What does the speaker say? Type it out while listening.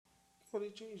Oh, they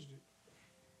changed it.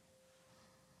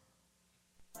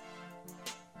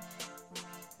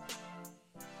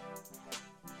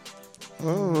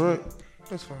 All right,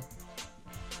 that's fine.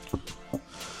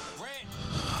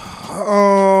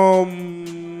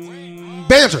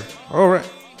 Banter. All right.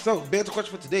 So, banter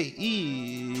question for today is: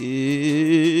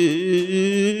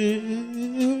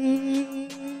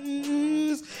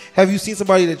 have you seen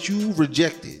somebody that you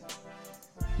rejected,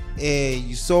 and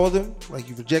you saw them, like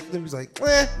you rejected them? He's like,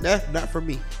 nah, not for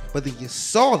me. But then you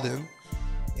saw them,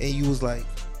 and you was like,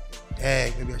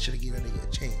 dang, maybe I should have given that nigga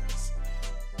a chance.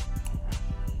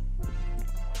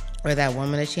 Or that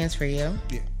woman a chance for you?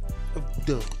 Yeah.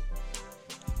 Duh.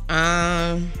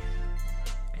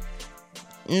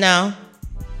 No.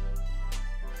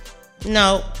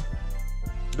 No.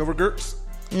 No regrets?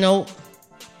 Nope.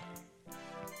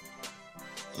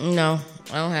 No.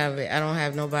 I don't have it. I don't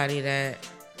have nobody that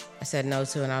I said no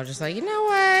to and I was just like, you know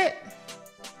what?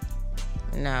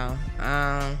 No.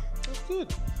 That's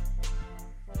good.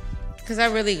 Because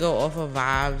I really go off of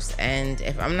vibes, and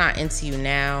if I'm not into you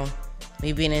now,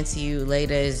 me being into you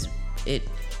later is it.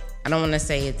 I don't want to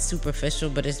say it's superficial,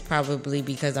 but it's probably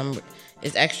because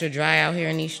it's extra dry out here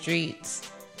in these streets.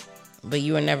 But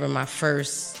you were never my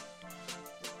first.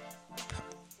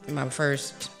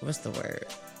 What's the word?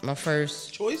 My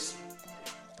first choice.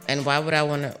 And why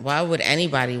would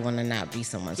anybody want to not be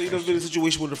someone's? So you never been in a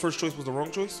situation where the first choice was the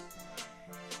wrong choice?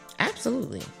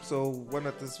 Absolutely. So why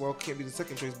not this? Well, can't be the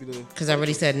second choice. Be the because I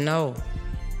already said no.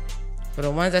 For the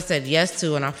ones I said yes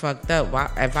to and I fucked up,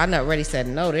 if I not already said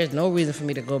no, there's no reason for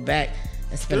me to go back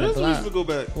and spin the block. There is a reason to go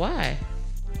back. Why?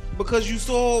 Because you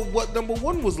saw what number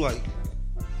one was like.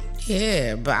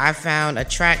 Yeah, but I found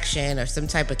attraction or some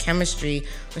type of chemistry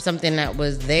or something that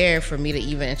was there for me to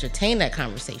even entertain that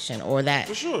conversation or that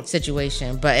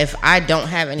situation. But if I don't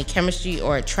have any chemistry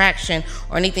or attraction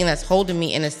or anything that's holding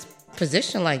me in a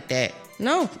position like that,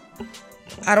 no,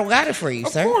 I don't got it for you,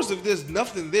 sir. Of course, if there's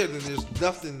nothing there, then there's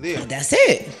nothing there. That's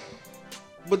it.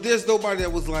 But there's nobody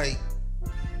that was like,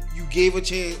 you gave a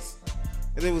chance,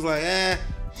 and it was like,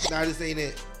 nah, this ain't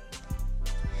it.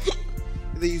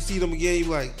 And then you see them again, you're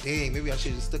like, dang, maybe I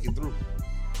should have just stuck it through.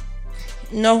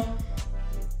 No.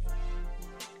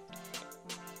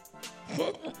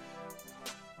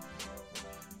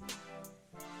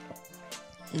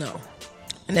 No.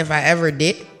 And if I ever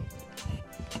did,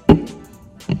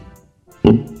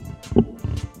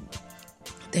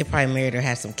 they probably married or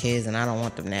had some kids, and I don't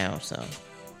want them now, so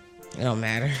it don't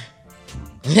matter.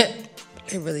 It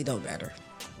really don't matter.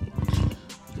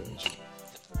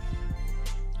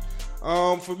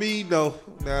 For me, no.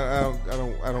 I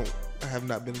have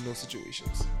not been in those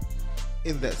situations.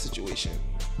 In that situation,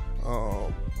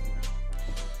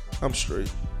 I'm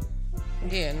straight.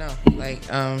 Yeah, no. Like,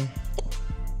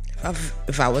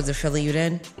 if I wasn't feeling you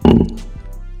then,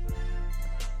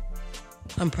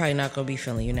 I'm probably not gonna be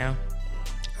feeling you now.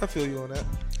 I feel you on that.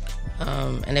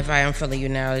 And if I am feeling you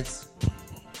now, it's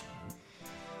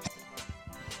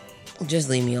just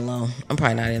leave me alone. I'm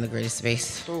probably not in the greatest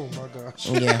space. Oh my gosh.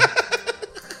 Yeah.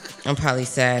 I'm probably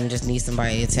sad and just need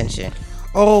somebody's attention.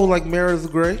 Oh, like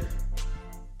Meredith Grey?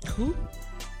 Who?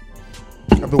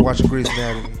 I've been watching Grey's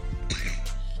Anatomy.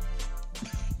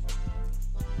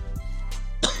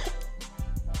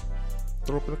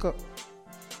 Throw up in a cup.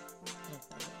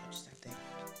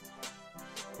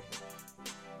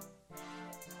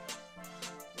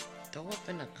 Throw up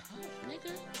in a cup,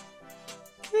 nigga?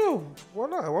 Yeah, why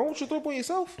not? Why won't you throw up on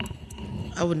yourself?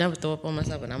 I would never throw up on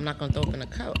myself, and I'm not gonna throw up in a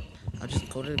cup. I'll just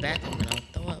go to the bathroom and I'll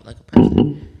throw up like a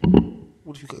person.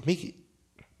 What if you could make it?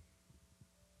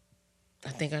 I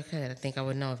think I could. I think I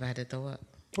would know if I had to throw up.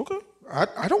 Okay.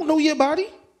 I don't know your body.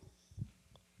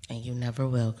 And you never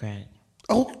will, Craig.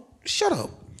 Oh, shut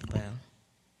up. Well.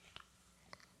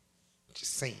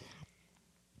 Just saying.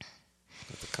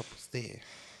 That the cup was there.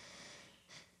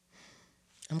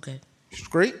 I'm good.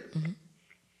 Straight? Mm-hmm.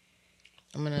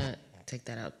 I'm gonna take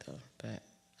that out though, but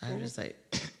I was just like,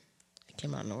 it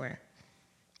came out of nowhere.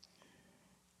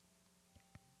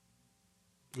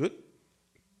 Good.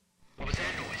 What was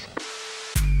that noise?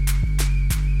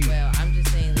 Well, I'm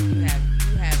just saying that you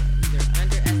have either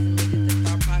underestimated the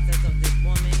thought process of this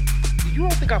woman. You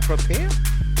don't think I prepare?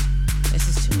 This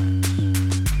is too much.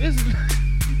 This is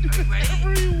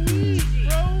every week,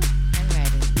 bro. I'm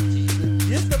ready. The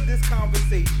gist of this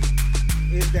conversation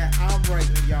is that I'm right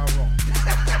and y'all wrong.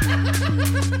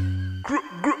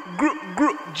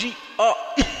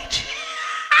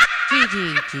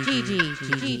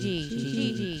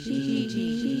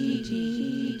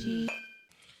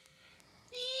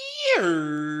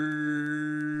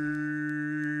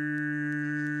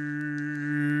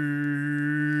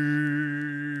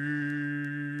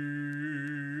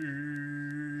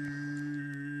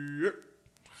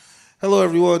 Hello,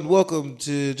 everyone. Welcome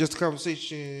to Just a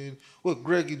Conversation with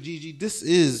Greg and Gigi. This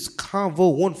is Convo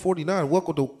 149.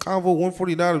 Welcome to Convo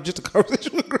 149 of Just a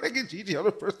Conversation with Greg and Gigi. I'm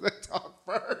the person that talk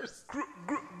first.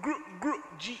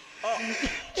 G.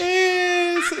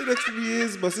 And sitting next to me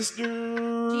is my sister.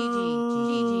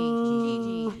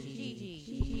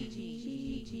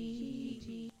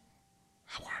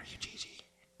 How are you, Gigi?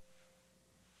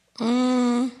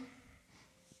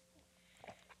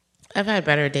 I've had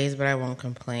better days, but I won't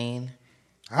complain.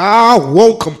 I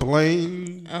won't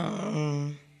complain.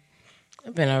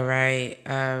 I've been all right.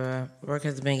 Work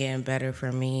has been getting better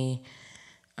for me.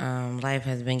 Life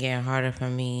has been getting harder for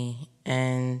me.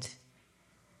 And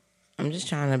I'm just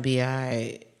trying to be all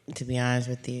right, to be honest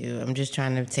with you. I'm just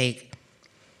trying to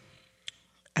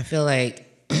I feel like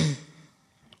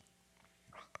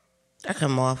I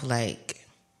come off like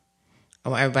I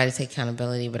want everybody to take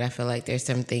accountability, but I feel like there's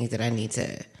some things that I need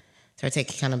to start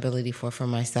taking accountability for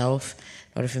myself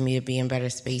in order for me to be in better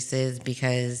spaces,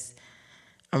 because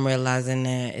I'm realizing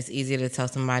that it's easier to tell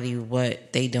somebody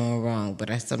what they doing wrong, but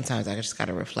sometimes I just got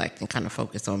to reflect and kind of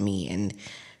focus on me and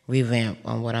revamp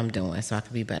on what I'm doing so I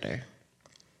can be better.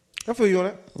 I feel you on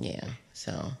that. Yeah,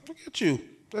 so. Look at you.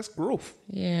 That's growth.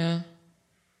 Yeah.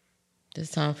 This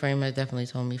time frame has definitely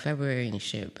told me February ain't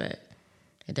shit, but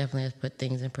it definitely has put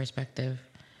things in perspective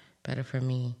better for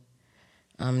me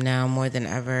now more than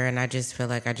ever, and I just feel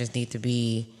like I just need to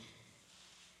be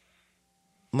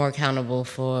more accountable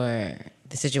for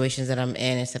the situations that I'm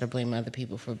in instead of blaming other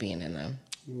people for being in them.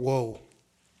 Whoa.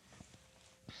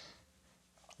 I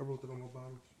wrote that on my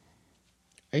bottom.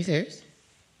 Are you serious?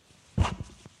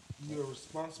 You are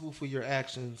responsible for your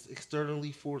actions. External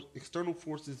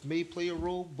forces may play a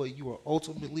role, but you are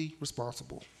ultimately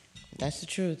responsible. That's the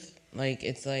truth.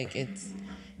 It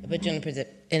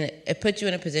puts you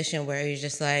in a position where you're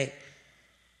just like,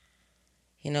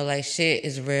 like shit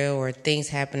is real, or things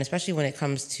happen, especially when it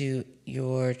comes to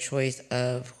your choice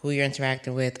of who you're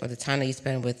interacting with or the time that you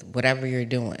spend with whatever you're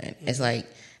doing. Mm-hmm. It's like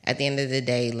at the end of the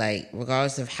day, like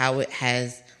regardless of how it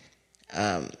has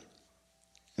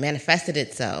manifested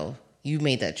itself, you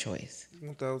made that choice.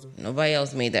 1,000. Nobody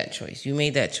else made that choice. You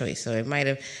made that choice. So it might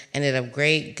have ended up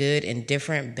great, good,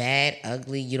 indifferent, bad,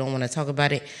 ugly. You don't want to talk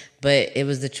about it, but it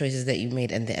was the choices that you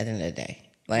made at the end of the day.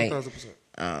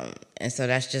 1,000%. And so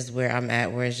that's just where I'm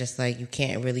at, where it's just like you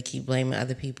can't really keep blaming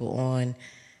other people on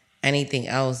anything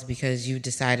else, because you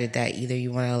decided that either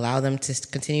you want to allow them to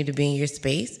continue to be in your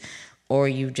space, or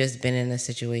you've just been in a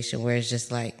situation where it's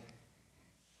just like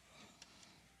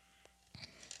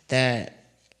that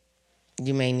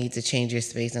you may need to change your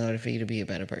space in order for you to be a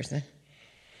better person.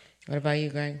 What about you,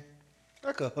 Greg?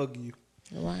 I could hug you.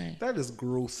 Why? That is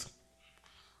growth.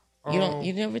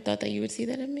 You never thought that you would see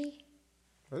that in me?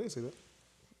 I didn't say that.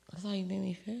 That's how you made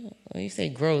me feel. When you say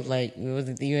growth, like you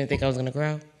didn't think I was gonna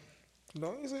grow?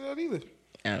 No, I didn't say that either.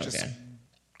 Oh, okay. Just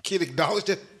can't acknowledge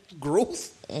that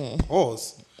growth.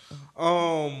 Pause.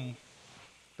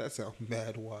 That sounds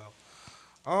mad wild.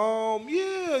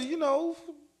 Yeah,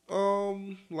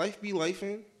 life be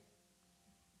lifing,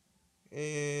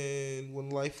 and when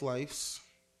lifes,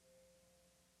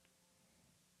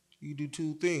 you do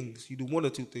two things. You do one or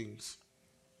two things.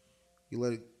 You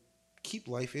let it keep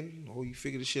lifing, or you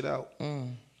figure the shit out.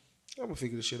 I'm gonna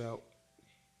figure the shit out.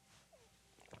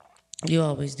 You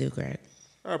always do, Greg.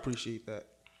 I appreciate that.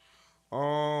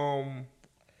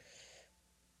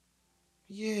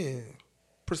 Yeah,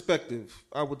 perspective.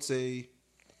 I would say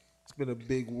it's been a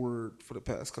big word for the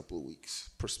past couple of weeks.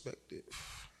 Perspective.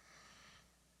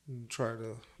 And try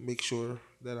to make sure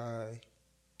that I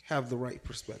have the right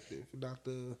perspective, not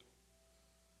the.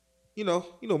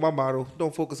 My motto: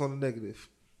 don't focus on the negative.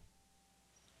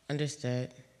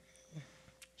 Understood.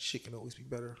 Shit can always be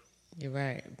better. You're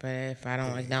right, but if I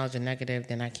don't acknowledge the negative,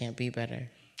 then I can't be better.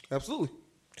 Absolutely,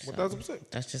 1,000%.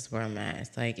 That's just where I'm at.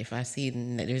 It's like if I see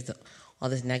there's all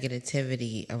this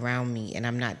negativity around me and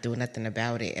I'm not doing nothing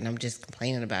about it and I'm just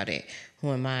complaining about it,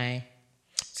 who am I?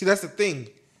 See, that's the thing.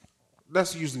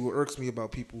 That's usually what irks me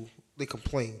about people. They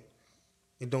complain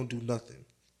and don't do nothing.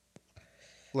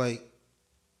 Like,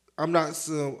 I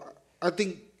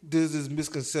think there's this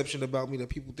misconception about me that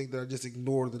people think that I just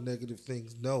ignore the negative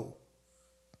things. No.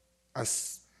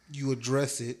 You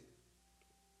address it.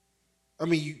 I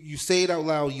mean, you say it out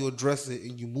loud, you address it,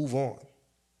 and you move on.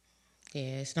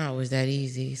 Yeah, it's not always that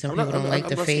easy. Some people don't like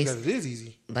to face. That it is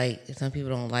easy. Like, some people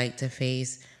don't like to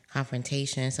face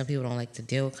confrontation. Some people don't like to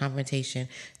deal with confrontation.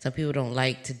 Some people don't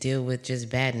like to deal with just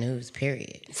bad news.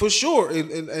 Period. For sure,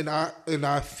 and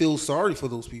I feel sorry for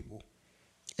those people.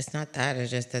 It's not that.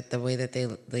 It's just that the way that they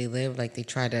live, like they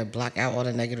try to block out all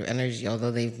the negative energy,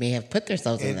 although they may have put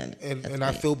themselves in that. And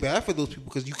I feel bad for those people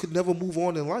because you could never move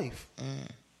on in life.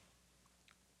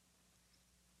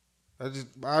 I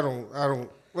don't.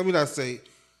 Let me not say,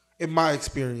 in my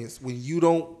experience, when you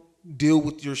don't deal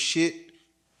with your shit,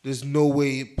 there's no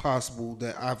way possible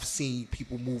that I've seen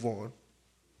people move on.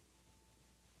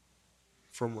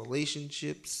 From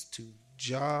relationships to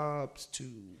jobs to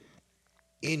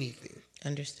anything.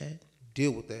 Understood.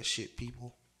 Deal with that shit,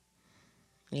 people.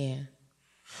 Yeah.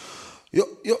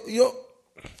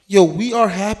 Yo, we are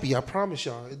happy. I promise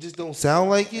y'all. It just don't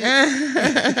sound like it.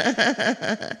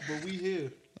 But we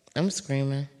here. I'm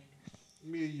screaming.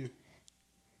 Me and you.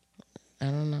 I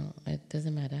don't know. It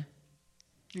doesn't matter.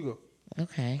 You go.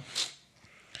 Okay.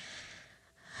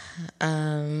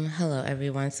 Hello,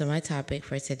 everyone. So my topic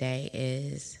for today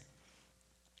is,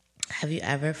 have you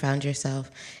ever found yourself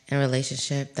in a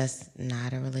relationship that's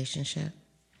not a relationship?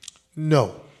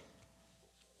 No.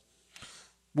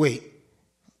 Wait.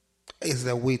 Is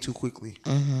that way too quickly?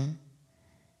 Mm-hmm.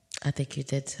 I think you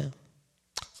did too.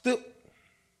 Still.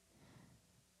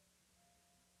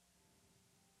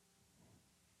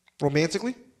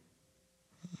 Romantically?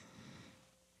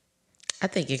 I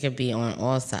think it could be on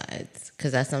all sides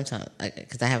because I sometimes,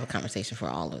 because I have a conversation for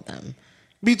all of them.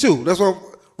 Me too. That's why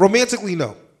romantically,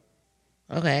 no.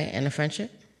 Okay, and a friendship?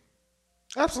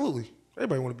 Absolutely.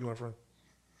 Everybody want to be my friend.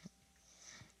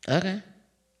 Okay.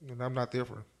 And I'm not there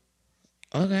for him.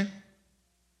 Okay.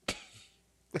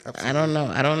 I don't know.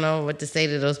 I don't know what to say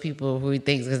to those people who he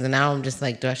thinks, because now I'm just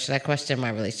like, should I question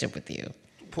my relationship with you?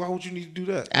 Why would you need to do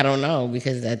that? I don't know,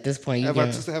 because at this point, have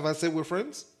I said we're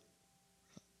friends?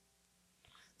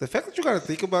 The fact that you got to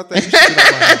think about that, you should get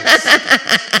out my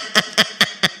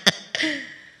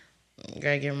house.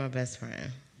 Girl, you're my best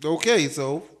friend. Okay,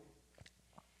 so.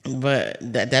 But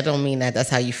that don't mean that's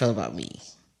how you feel about me.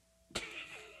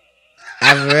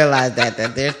 I've realized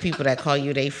that there's people that call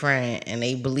you their friend and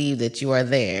they believe that you are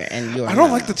there and you're I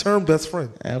don't like the term best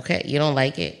friend. Okay, you don't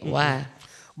like it? Mm-hmm. Why?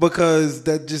 Because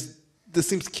this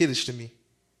seems kiddish to me.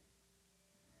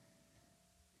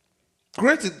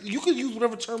 Granted, you could use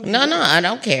whatever term you want. No, I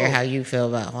don't care how you feel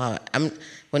about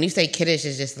when you say kiddish,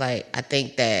 it's just like, I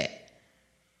think that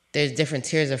there's different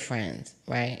tiers of friends,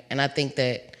 right? And I think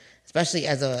that, especially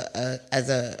as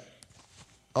a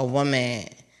woman,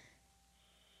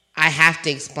 I have to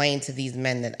explain to these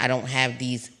men that I don't have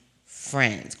these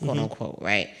friends, quote unquote,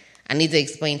 right? I need to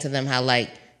explain to them how, like,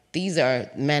 these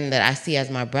are men that I see as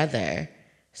my brother.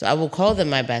 So I will call them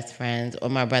my best friends or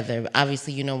my brother.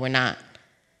 Obviously, we're not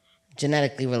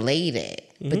genetically related,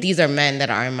 but these are men that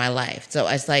are in my life. So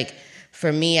it's like,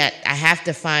 for me, I have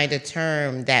to find a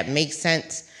term that makes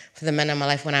sense for the men in my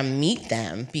life when I meet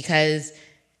them, because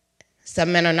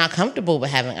some men are not comfortable with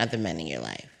having other men in your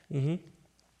life. Mm-hmm.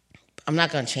 I'm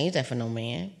not going to change that for no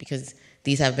man, because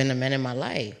these have been the men in my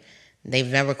life. They've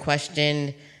never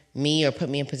questioned me or put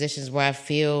me in positions where I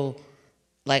feel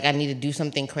like I need to do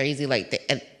something crazy.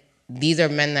 Like, these are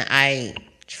men that I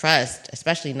trust,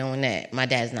 especially knowing that my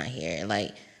dad's not here.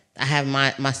 Like, I have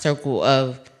my circle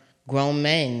of grown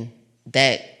men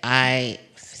that I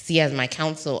see as my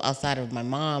counsel outside of my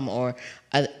mom or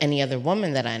any other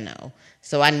woman that I know.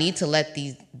 So I need to let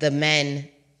these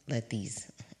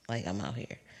like, I'm out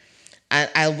here.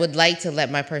 I would like to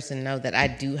let my person know that I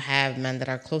do have men that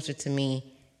are closer to me,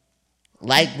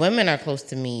 like women are close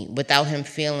to me, without him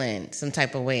feeling some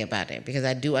type of way about it. Because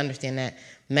I do understand that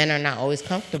men are not always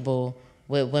comfortable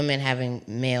with women having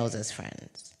males as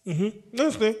friends. Mm-hmm.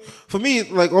 Understand. For me,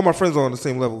 like, all my friends are on the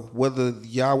same level, whether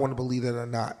y'all want to believe it or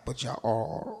not. But y'all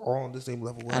are all on the same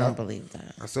level. I don't believe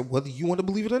that. I said, whether you want to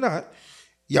believe it or not,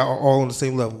 y'all are all on the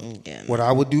same level. Yeah, what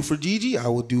I would do for Gigi, I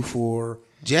would do for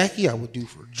Jackie, I would do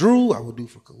for Drew, I would do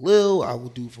for Khalil, I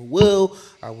would do for Will,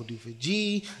 I would do for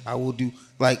G, I would do,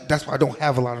 like, that's why I don't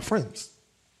have a lot of friends.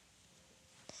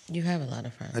 You have a lot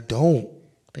of friends. I don't.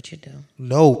 But you do.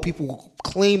 No, people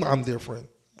claim I'm their friend.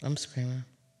 I'm screaming.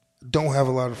 Don't have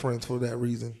a lot of friends for that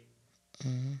reason.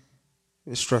 Mm-hmm.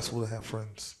 It's stressful to have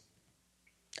friends.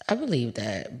 I believe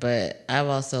that, but I've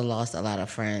also lost a lot of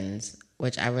friends,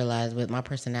 which I realized with my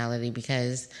personality,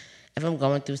 because if I'm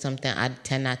going through something, I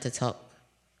tend not to talk.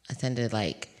 I tend to,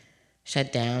 like,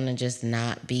 shut down and just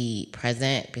not be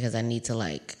present, because I need to,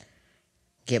 like,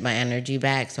 get my energy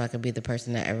back so I could be the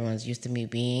person that everyone's used to me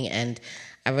being. And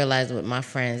I realized with my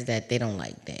friends that they don't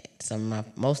like that.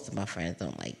 Most of my friends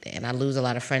don't like that. And I lose a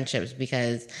lot of friendships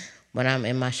because when I'm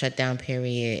in my shutdown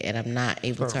period and I'm not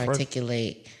able to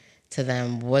articulate to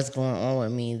them what's going on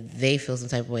with me, they feel some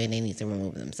type of way and they need to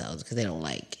remove themselves because they don't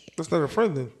like it. That's not a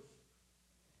friend then.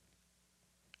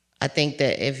 I think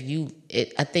that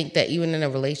I think that even in a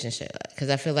relationship, because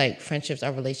I feel like friendships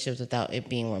are relationships without it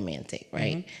being romantic,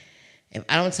 right? Mm-hmm. If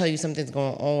I don't tell you something's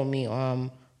going on with me, or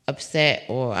I'm upset,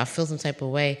 or I feel some type of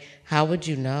way, how would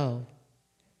you know?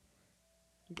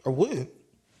 I wouldn't.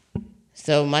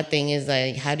 So my thing is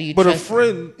like, how do you? But trust a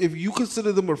friend, them? if you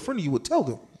consider them a friend, you would tell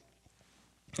them.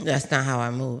 That's not how I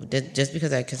move. Just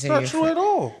because I consider it's not true at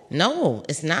all. No,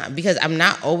 it's not, because I'm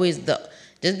not always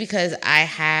just because I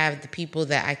have the people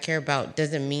that I care about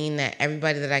doesn't mean that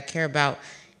everybody that I care about,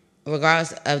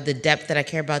 regardless of the depth that I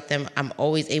care about them, I'm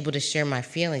always able to share my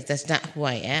feelings. That's not who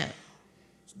I am.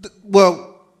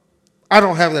 Well, I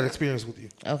don't have that experience with you.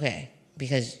 Okay,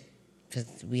 because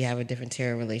we have a different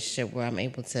tier of relationship where I'm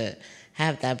able to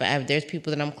have that. But there's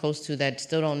people that I'm close to that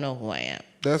still don't know who I am.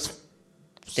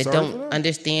 They don't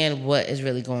understand what is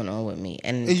really going on with me.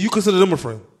 And you consider them a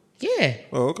friend? Yeah.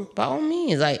 Oh, okay. By all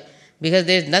means. Like, because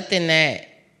there's nothing that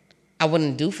I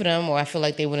wouldn't do for them, or I feel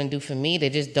like they wouldn't do for me. They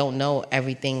just don't know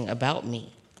everything about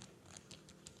me.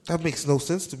 That makes no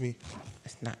sense to me.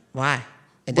 It's not. Why?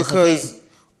 Because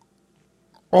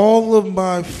all of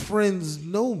my friends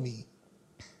know me.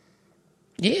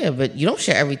 Yeah, but you don't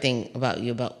share everything about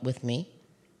you with me.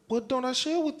 What don't I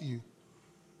share with you?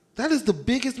 That is the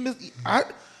biggest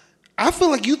I feel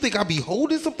like you think I be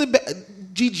holding something back.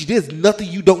 Gigi, there's nothing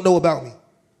you don't know about me.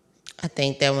 I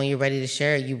think that when you're ready to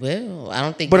share it, you will. I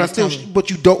don't think. But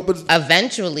you don't. But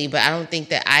eventually, but I don't think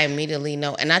that I immediately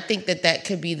know. And I think that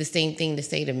could be the same thing to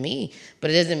say to me. But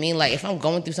it doesn't mean like if I'm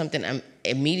going through something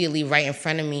immediately right in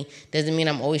front of me, doesn't mean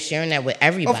I'm always sharing that with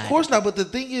everybody. Of course not. But the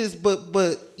thing is,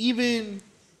 but even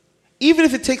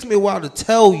if it takes me a while to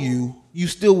tell you, you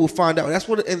still will find out. That's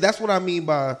what I mean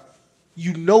by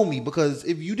you know me. Because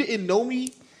if you didn't know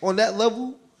me on that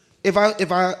level. If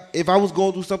I was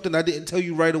going through something I didn't tell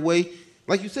you right away,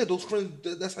 like you said, those friends,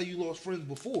 that's how you lost friends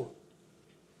before.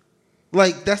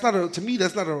 Like, that's not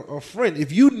a friend.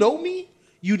 If you know me,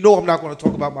 you know I'm not going to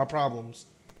talk about my problems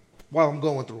while I'm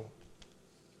going through them.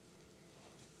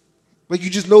 Like, you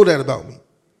just know that about me.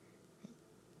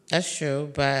 That's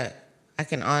true, but I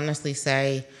can honestly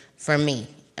say, for me,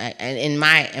 and in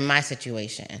my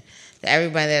situation, that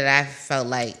everybody that I felt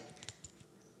like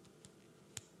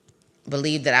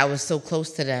believed that I was so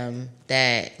close to them,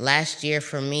 that last year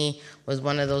for me was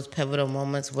one of those pivotal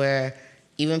moments where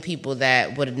even people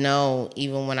that would know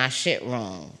even when I shit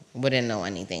wrong wouldn't know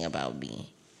anything about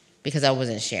me because I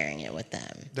wasn't sharing it with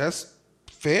them. That's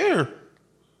fair.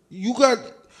 I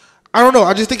don't know.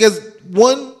 I just think as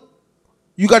one,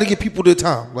 you got to give people their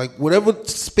time. Like whatever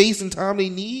space and time they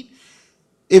need.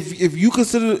 If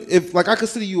I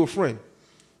consider you a friend,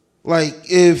 like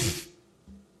if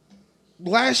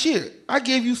last year I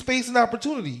gave you space and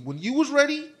opportunity. When you was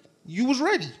ready, you was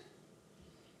ready.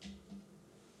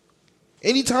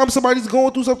 Anytime somebody's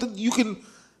going through something, you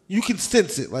can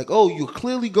sense it. Like, oh, you're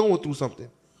clearly going through something.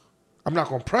 I'm not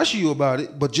gonna pressure you about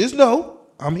it, but just know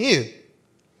I'm here.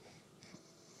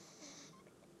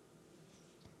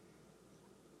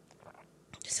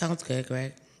 Sounds good,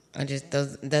 Greg.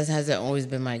 That hasn't always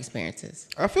been my experiences.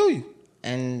 I feel you.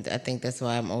 And I think that's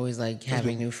why I'm always like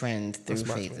having new friends through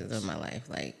phases of my life.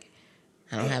 Like,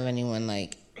 I don't have anyone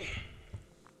like.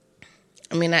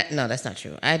 I mean, no, that's not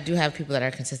true. I do have people that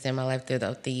are consistent in my life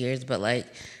throughout the years, but like,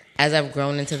 as I've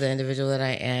grown into the individual that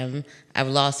I am, I've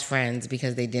lost friends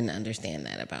because they didn't understand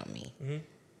that about me. Mm-hmm.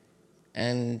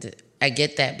 And I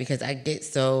get that because I get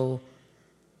so.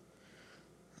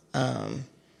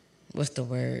 What's the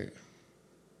word?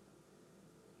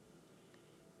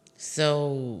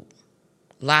 So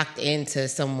locked into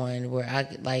someone where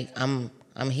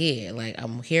I'm here, like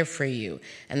I'm here for you,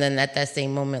 and then at that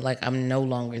same moment, like I'm no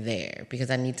longer there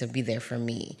because I need to be there for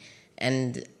me,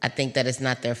 and I think that it's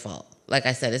not their fault. Like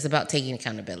I said, it's about taking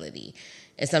accountability,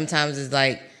 and sometimes it's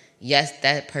like, yes,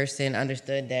 that person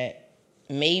understood that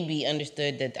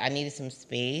I needed some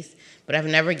space, but I've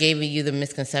never given you the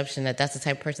misconception that that's the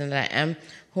type of person that I am.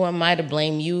 Who am I to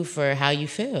blame you for how you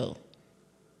feel?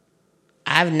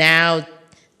 I've now,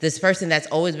 this person that's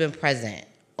always been present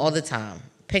all the time,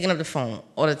 picking up the phone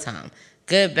all the time,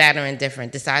 good, bad, or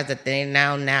indifferent, decides that they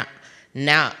now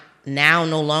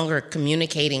no longer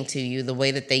communicating to you the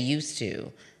way that they used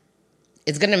to.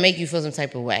 It's going to make you feel some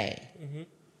type of way. Mm-hmm.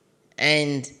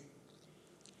 And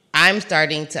I'm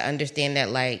starting to understand that,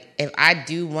 like, if I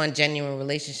do want genuine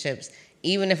relationships,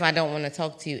 even if I don't want to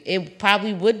talk to you, it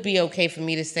probably would be okay for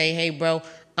me to say, hey, bro,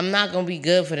 I'm not going to be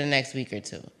good for the next week or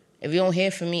two. If you don't hear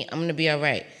from me, I'm going to be all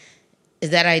right. Is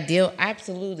that ideal?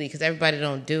 Absolutely, because everybody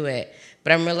don't do it.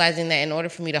 But I'm realizing that in order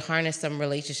for me to harness some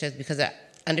relationships, because of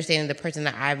understanding the person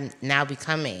that I'm now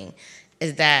becoming,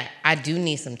 is that I do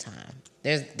need some time.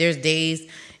 There's days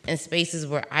and spaces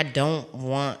where I don't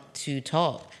want to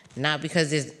talk. Not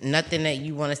because there's nothing that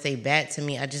you want to say bad to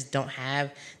me. I just don't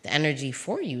have the energy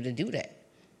for you to do that.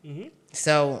 Mm-hmm.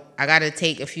 So I got to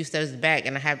take a few steps back,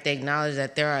 and I have to acknowledge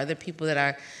that there are other people that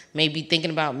are maybe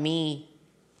thinking about me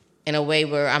in a way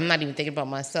where I'm not even thinking about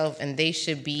myself, and they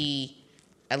should be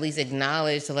at least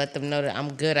acknowledged to let them know that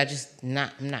I'm good. I'm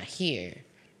not here.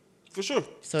 For sure.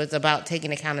 So it's about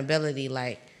taking accountability.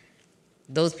 Like,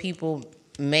 those people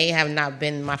may have not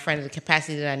been my friend in the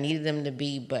capacity that I needed them to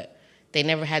be, but they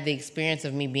never had the experience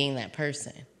of me being that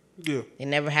person. Yeah. They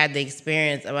never had the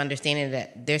experience of understanding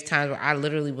that there's times where I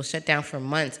literally will shut down for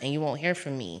months and you won't hear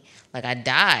from me. Like, I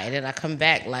died and I come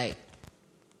back like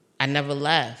I never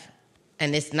left.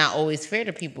 And it's not always fair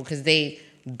to people because they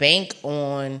bank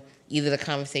on either the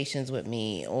conversations with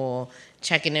me or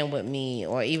checking in with me,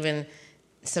 or even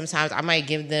sometimes I might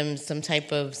give them some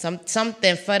type of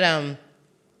something for them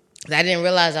that I didn't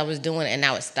realize I was doing, and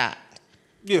now it stopped.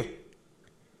 Yeah.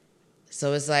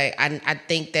 So it's like I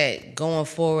think that going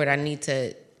forward, I need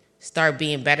to start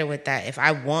being better with that if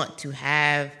I want to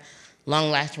have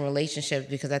long-lasting relationships,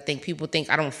 because I think people think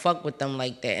I don't fuck with them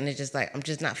like that, and it's just like, I'm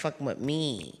just not fucking with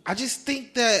me. I just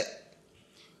think that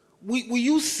when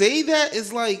you say that,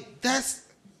 it's like that's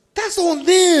on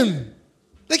them.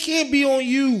 That can't be on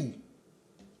you.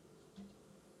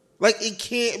 Like, it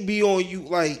can't be on you.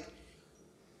 Like,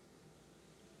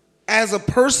 as a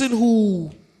person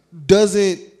who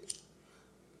doesn't,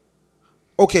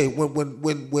 okay,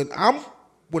 when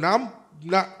I'm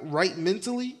not right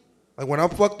mentally, like when I'm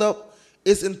fucked up,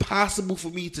 it's impossible for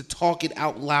me to talk it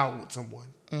out loud with someone.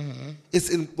 Mm-hmm.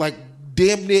 It's like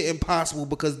damn near impossible,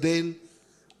 because then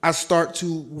I start to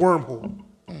wormhole.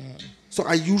 Mm-hmm. So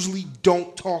I usually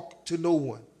don't talk to no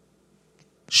one.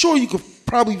 Sure, you could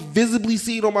probably visibly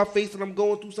see it on my face that I'm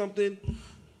going through something.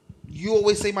 You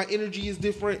always say my energy is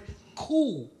different.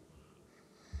 Cool.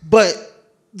 But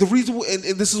the reason,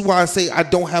 and this is why I say I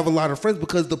don't have a lot of friends,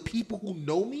 because the people who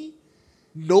know me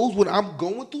knows when I'm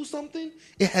going through something,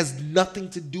 it has nothing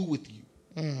to do with you.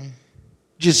 Mm.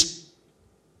 Just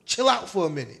chill out for a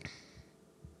minute.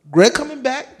 Greg coming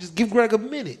back, just give Greg a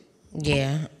minute.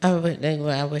 Yeah, I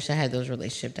wish I had those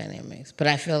relationship dynamics. But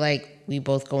I feel like we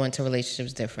both go into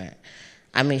relationships different.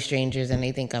 I meet strangers and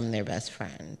they think I'm their best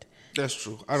friend. That's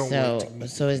true. I don't want to.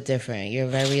 So it's different. You're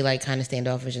very like kind of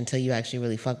standoffish until you actually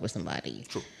really fuck with somebody.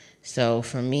 True. So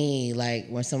for me, like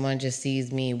when someone just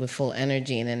sees me with full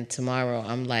energy and then tomorrow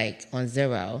I'm like on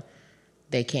zero,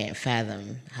 they can't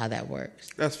fathom how that works.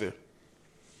 That's fair.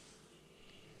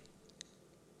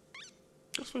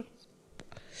 That's fair.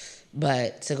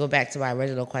 But to go back to my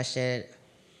original question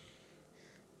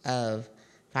of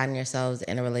finding yourselves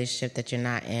in a relationship that you're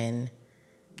not in.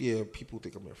 Yeah, people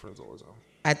think I'm their friends all the time.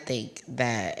 I think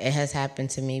that it has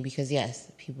happened to me because,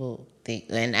 yes, people think,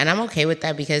 and I'm okay with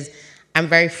that because I'm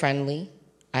very friendly.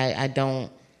 I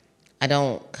don't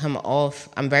come off.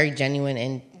 I'm very genuine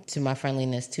into my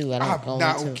friendliness too. I'm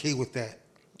not okay with that.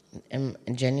 I'm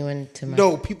genuine to my.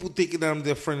 No, people thinking that I'm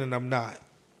their friend and I'm not.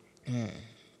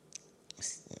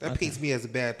 That paints me as a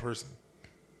bad person.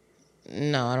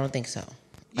 No, I don't think so.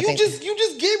 You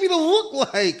just gave me the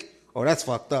look like, oh, that's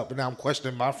fucked up, and now I'm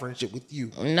questioning my friendship with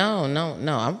you. No.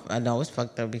 I know it's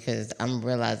fucked up because I'm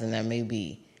realizing that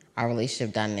maybe our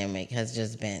relationship dynamic has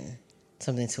just been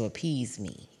something to appease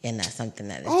me, and not something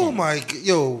that is. Oh my god,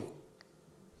 yo!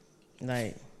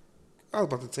 Like, I was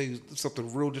about to tell you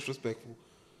something real disrespectful.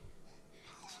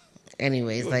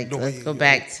 Anyways, let's go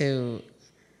back to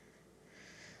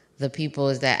the people.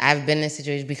 Is that I've been in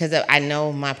situations because I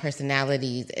know my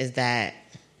personality is that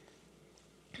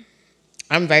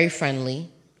I'm very friendly,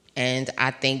 and I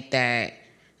think that,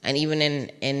 and even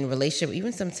in relationship,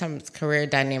 even sometimes career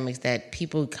dynamics, that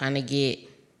people kind of get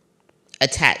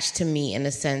attached to me in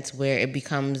a sense where it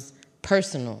becomes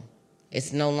personal.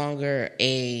 It's no longer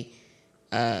a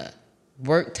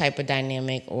work type of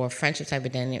dynamic or friendship type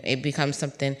of dynamic. It becomes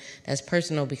something that's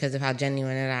personal because of how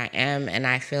genuine I am, and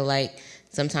I feel like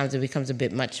sometimes it becomes a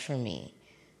bit much for me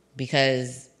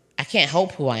because I can't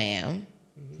help who I am.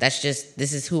 That's just,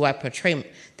 this is who I portray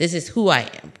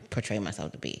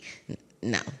myself to be.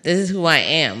 No, this is who I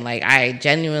am. Like, I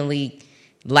genuinely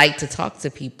like to talk to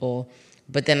people,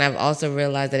 but then I've also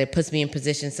realized that it puts me in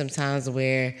positions sometimes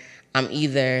where I'm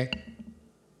either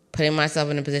putting myself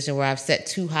in a position where I've set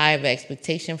too high of an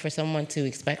expectation for someone to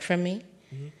expect from me,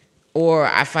 or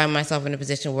I find myself in a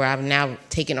position where I've now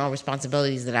taken on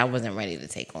responsibilities that I wasn't ready to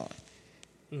take on.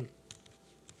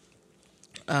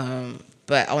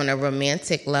 But on a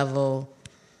romantic level,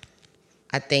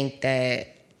 I think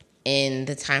that in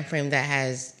the time frame that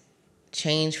has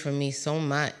changed for me so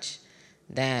much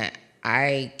that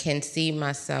I can see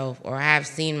myself, or I have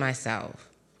seen myself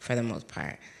for the most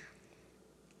part,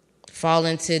 fall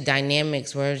into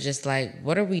dynamics where it's just like,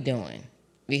 what are we doing?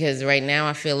 Because right now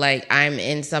I feel like I'm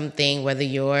in something, whether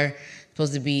you're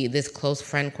supposed to be this close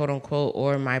friend, quote unquote,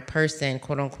 or my person,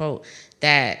 quote unquote,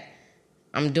 that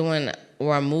I'm doing,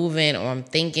 or I'm moving, or I'm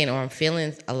thinking, or I'm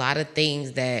feeling a lot of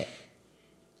things that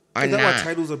are not. Is that why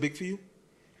titles are big for you?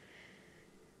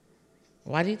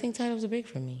 Why do you think titles are big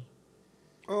for me?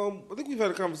 I think we've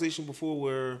had a conversation before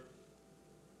where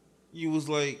you was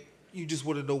like, you just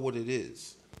want to know what it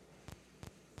is.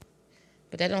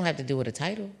 But that don't have to do with a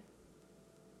title.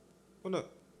 Why not?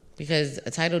 Because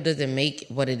a title doesn't make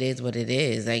what it is what it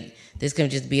is. Like, this can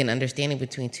just be an understanding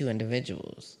between two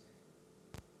individuals.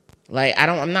 Like,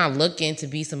 I'm not looking to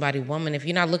be somebody's woman. If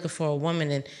you're not looking for a woman,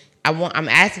 then I'm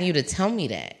asking you to tell me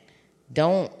that.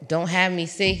 Don't have me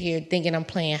sit here thinking I'm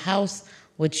playing house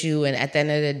with you, and at the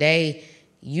end of the day,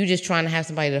 you just trying to have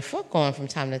somebody to fuck on from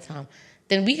time to time.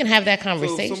 Then we can have that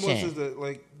conversation. So if someone says that,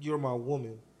 like, you're my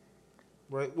woman,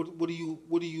 right? What do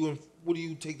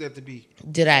you take that to be?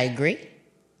 Did I agree?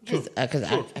 Because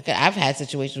sure. I've had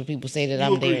situations where people say that You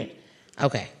I'm agreed. there.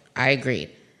 Okay, I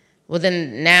agreed. Well,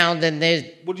 then there's.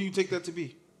 What do you take that to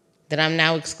be? That I'm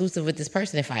now exclusive with this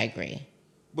person if I agree.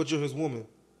 But you're his woman,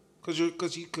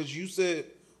 because he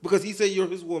said you're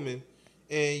his woman,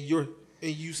 and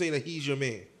you saying that he's your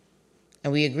man.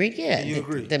 And we agreed, yeah. And you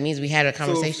agreed. That means we had a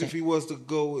conversation. So if he was to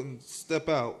go and step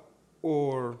out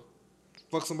or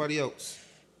fuck somebody else,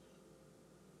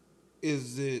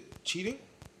 is it cheating?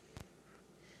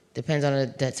 Depends on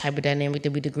the type of dynamic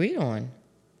that we'd agreed on.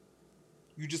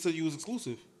 You just said you was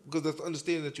exclusive because that's the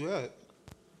understanding that you had.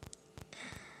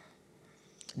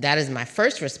 That is my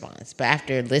first response. But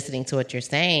after listening to what you're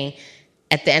saying,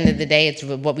 at the end of the day, it's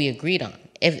what we agreed on.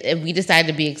 If we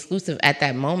decided to be exclusive at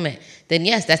that moment, then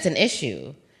yes, that's an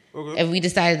issue. Okay. If we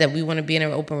decided that we want to be in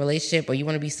an open relationship, or you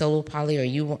want to be solo poly, or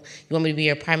you want me to be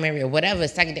your primary, or whatever,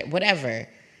 secondary, whatever,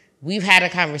 we've had a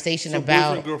conversation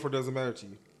about. Boyfriend, girlfriend doesn't matter to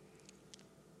you.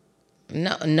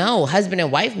 No, husband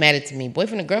and wife matter to me.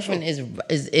 Boyfriend and girlfriend is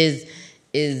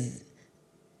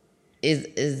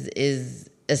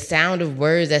a sound of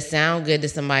words that sound good to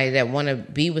somebody that want to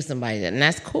be with somebody, and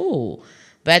that's cool.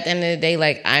 But at the end of the day,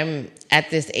 like, I'm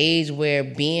at this age where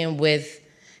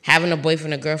having a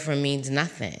boyfriend or girlfriend means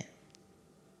nothing.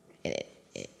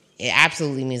 It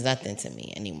absolutely means nothing to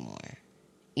me anymore.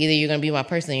 Either you're going to be my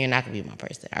person or you're not going to be my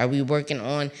person. Are we working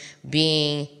on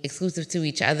being exclusive to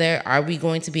each other? Are we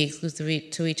going to be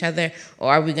exclusive to each other?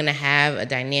 Or are we going to have a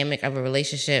dynamic of a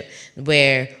relationship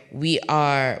where we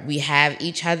have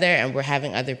each other and we're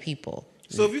having other people?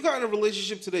 So if you got in a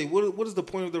relationship today, what is the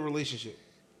point of the relationship?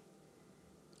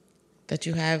 That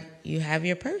you have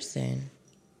your person.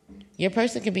 Your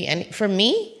person can be any. For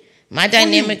me, my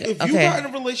dynamic. If you got in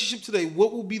a relationship today,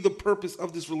 what will be the purpose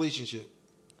of this relationship?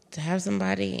 To have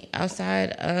somebody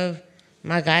outside of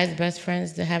my guy's best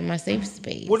friends to have my safe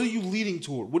space. What are you leading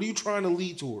toward? What are you trying to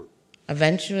lead toward?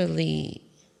 Eventually,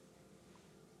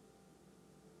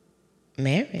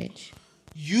 marriage.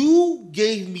 You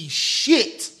gave me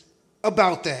shit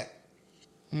about that.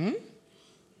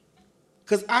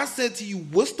 Because I said to you,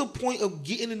 what's the point of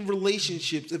getting in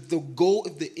relationships if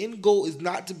the end goal is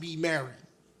not to be married?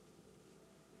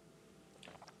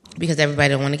 Because everybody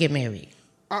don't want to get married.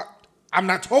 I'm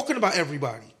not talking about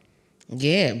everybody.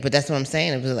 Yeah, but that's what I'm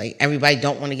saying. It was like everybody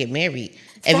don't want to get married.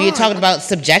 Fine. If you're talking about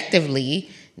subjectively,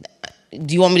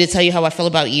 do you want me to tell you how I feel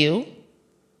about you?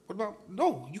 What about?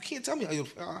 No, you can't tell me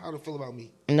how to feel about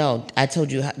me. No, I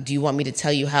told you. Do you want me to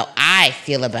tell you how I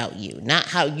feel about you, not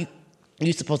how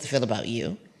you're supposed to feel about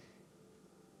you?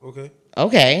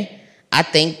 Okay. I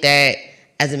think that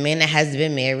as a man that has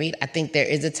been married, I think there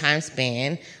is a time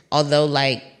span, although,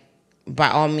 like, by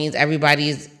all means,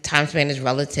 everybody's time span is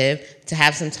relative, to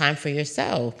have some time for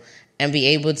yourself and be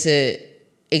able to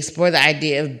explore the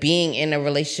idea of being in a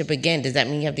relationship again. Does that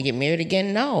mean you have to get married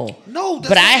again? No.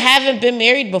 But I haven't been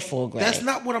married before, Greg. That's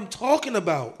not what I'm talking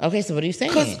about. Okay, so what are you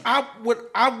saying? Because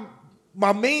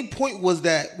my main point was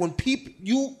that when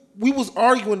we was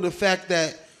arguing the fact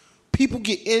that people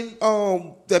get in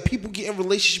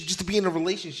relationships just to be in a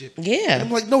relationship. Yeah. And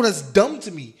I'm like, no, that's dumb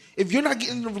to me. If you're not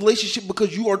getting in a relationship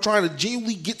because you are trying to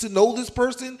genuinely get to know this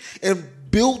person and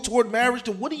build toward marriage,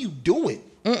 then what are you doing?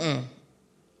 Because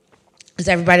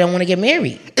everybody don't want to get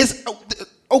married.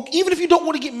 Even if you don't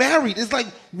want to get married, it's like,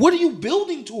 what are you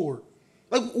building toward?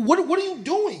 Like, what are you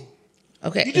doing?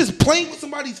 Okay. You just playing with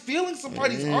somebody's feelings,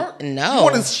 somebody's heart? No. You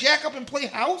want to shack up and play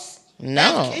house?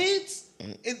 No. Have kids?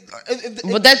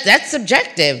 Well, that's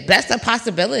subjective. That's a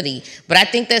possibility. But I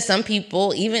think that some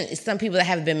people, even some people that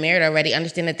have been married already,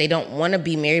 understand that they don't want to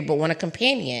be married but want a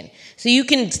companion. So you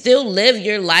can still live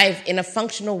your life in a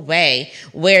functional way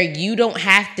where you don't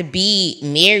have to be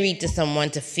married to someone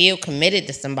to feel committed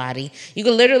to somebody. You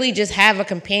can literally just have a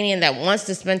companion that wants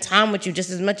to spend time with you just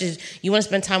as much as you want to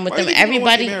spend time with them.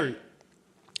 Everybody,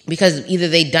 because either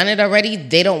they done it already,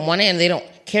 they don't want it, and they don't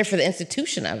care for the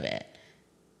institution of it.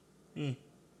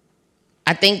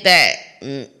 I think that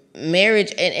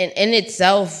marriage in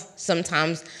itself,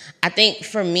 sometimes, I think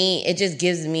for me, it just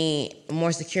gives me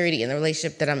more security in the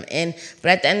relationship that I'm in.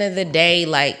 But at the end of the day,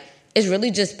 like, it's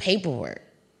really just paperwork.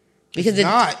 Because it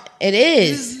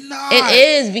is. It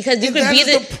is because you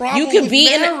can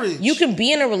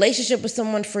be in a relationship with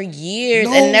someone for years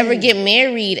and never get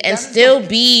married and still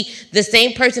be the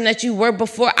same person that you were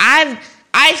before.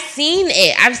 I've seen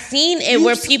it. I've seen it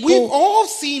where people... We've all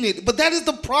seen it. But that is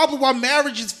the problem why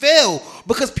marriages fail.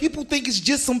 Because people think it's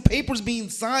just some papers being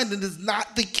signed, and it's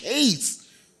not the case.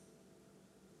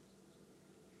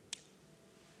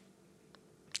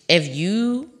 If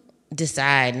you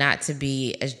decide not to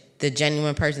be the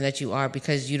genuine person that you are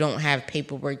because you don't have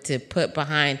paperwork to put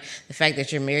behind the fact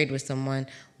that you're married with someone,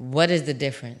 what is the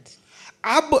difference?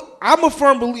 I'm a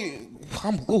firm believer...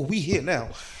 we here now.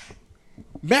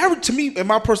 Marriage, to me, in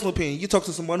my personal opinion, you talk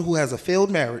to someone who has a failed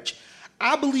marriage.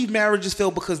 I believe marriages fail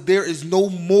because there is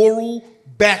no moral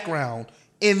background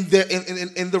in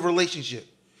the relationship.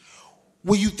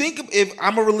 When you think if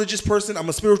I'm a religious person, I'm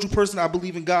a spiritual person, I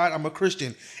believe in God, I'm a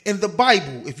Christian. In the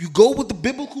Bible, if you go with the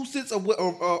biblical sense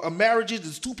of marriages,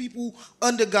 there's two people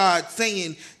under God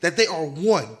saying that they are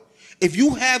one. If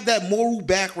you have that moral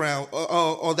background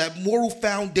or that moral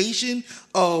foundation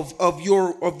of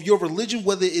your religion,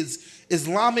 whether it's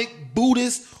Islamic,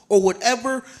 Buddhist, or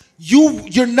whatever,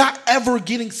 you're not ever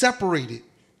getting separated.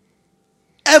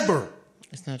 Ever.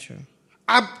 It's not true.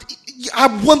 I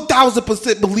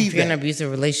 1000% believe if you're in an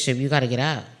abusive relationship, you got to get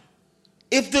out.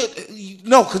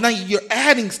 Because now you're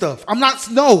adding stuff.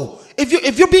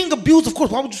 If you're being abused, of course,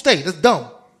 why would you stay? That's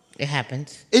dumb. It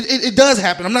happens. It does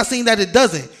happen. I'm not saying that it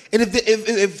doesn't. And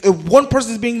if one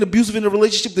person is being abusive in a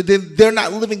relationship, then they're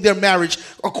not living their marriage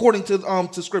according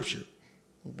to scripture.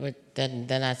 But then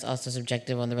that's also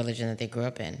subjective on the religion that they grew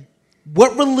up in.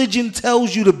 What religion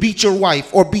tells you to beat your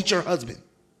wife or beat your husband?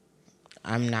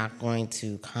 I'm not going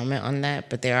to comment on that,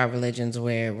 but there are religions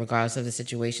where, regardless of the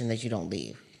situation, that you don't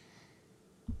leave.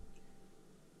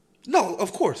 No,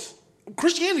 of course.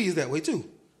 Christianity is that way too.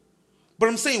 But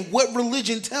I'm saying, what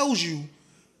religion tells you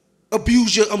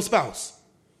abuse your spouse?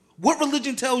 What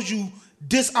religion tells you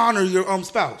dishonor your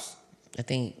spouse? I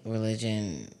think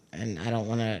religion, and I don't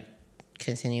want to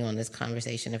continue on this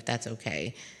conversation if that's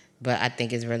okay, but I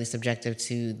think it's really subjective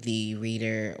to the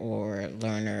reader or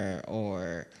learner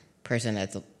or person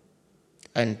that's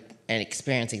and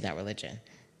experiencing that religion.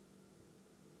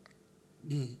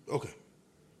 Okay.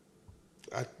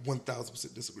 I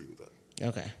 1000% disagree with that.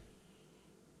 Okay.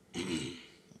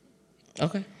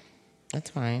 Okay. That's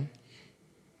fine.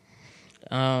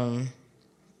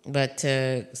 But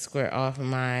to square off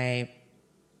my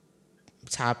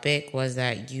topic was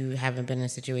that you haven't been in a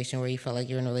situation where you felt like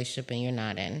you're in a relationship and you're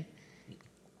not in.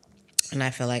 And I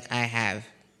feel like I have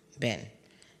been.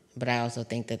 But I also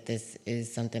think that this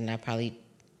is something I probably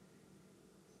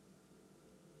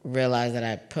realized that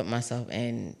I put myself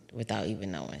in without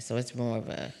even knowing. So it's more of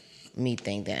a me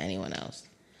thing than anyone else.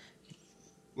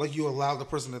 Like you allowed the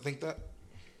person to think that?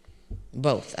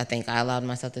 Both. I think I allowed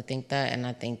myself to think that, and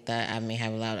I think that I may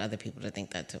have allowed other people to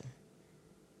think that too.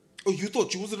 Oh, you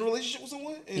thought you was in a relationship with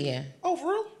someone? Yeah. Oh, for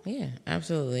real? Yeah,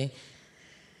 absolutely.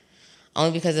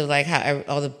 Only because of like how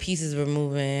all the pieces were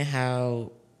moving,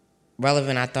 how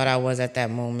relevant I thought I was at that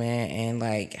moment, and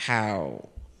like how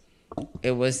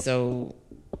it was so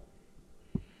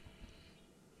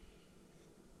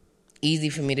easy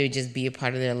for me to just be a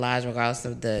part of their lives regardless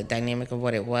of the dynamic of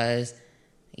what it was.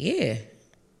 Yeah.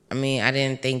 I mean, I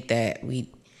didn't think that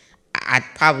I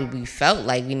probably felt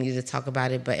like we needed to talk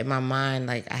about it, but in my mind,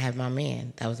 like, I have my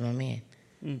man. That was my man.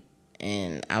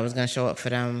 And I was going to show up for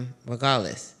them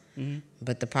regardless. Mm-hmm.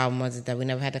 But the problem was that we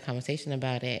never had the conversation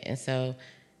about it. And so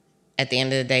at the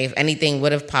end of the day, if anything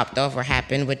would have popped off or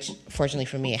happened, which fortunately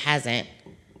for me it hasn't,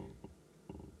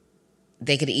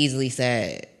 they could easily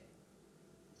say,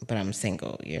 but I'm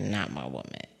single. You're not my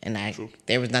woman. And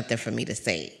there was nothing for me to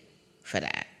say for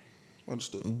that.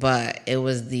 Understood. But it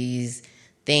was these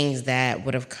things that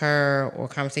would occur or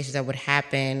conversations that would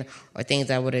happen or things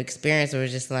I would experience. It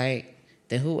was just like,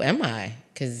 then who am I?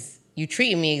 Because you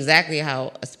treat me exactly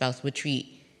how a spouse would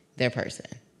treat their person.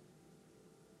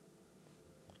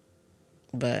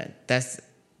 But that's,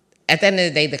 at the end of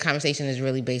the day, the conversation is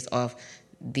really based off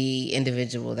the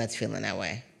individual that's feeling that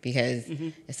way. Because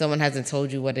if someone hasn't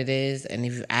told you what it is, and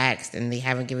if you asked and they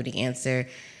haven't given the answer,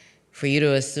 for you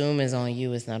to assume is on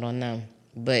you, it's not on them.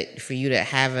 But for you to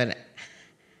have an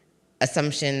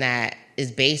assumption that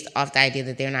is based off the idea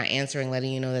that they're not answering,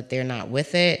 letting you know that they're not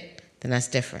with it, then that's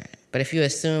different. But if you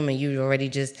assume and you already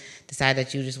just decide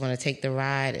that you just want to take the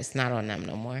ride, it's not on them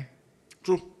no more.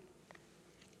 True.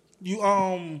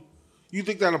 You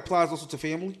think that applies also to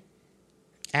family?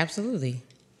 Absolutely.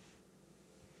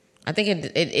 I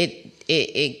think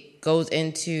it goes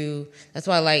into, that's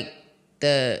why I like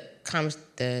the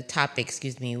topic,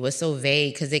 was so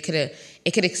vague, because it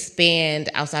could expand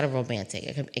outside of romantic.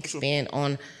 It could expand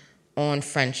on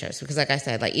friendships, because like I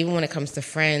said, like even when it comes to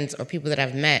friends or people that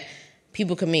I've met,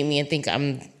 people can meet me and think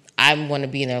I want to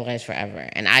be in their lives forever,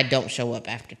 and I don't show up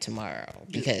after tomorrow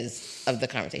because of the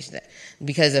conversation,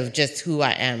 because of just who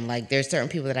I am. Like there's certain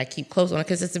people that I keep close on a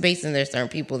consistent basis, and there's certain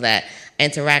people that I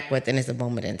interact with, and it's a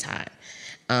moment in time.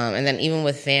 And then even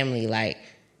with family, like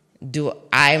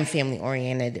I am family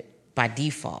oriented by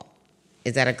default.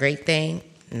 Is that a great thing?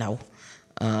 No.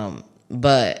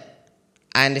 But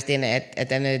I understand that at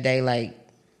the end of the day, like,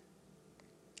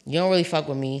 you don't really fuck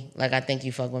with me like I think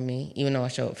you fuck with me, even though I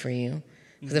show up for you.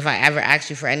 Because if I ever ask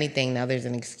you for anything, now there's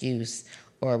an excuse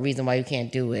or a reason why you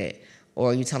can't do it,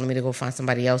 or you telling me to go find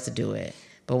somebody else to do it.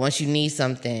 But once you need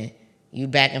something, you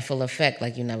back in full effect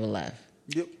like you never left.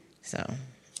 Yep. So,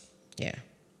 yeah.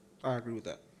 I agree with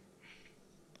that.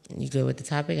 You good with the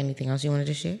topic? Anything else you wanted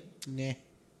to share? Nah.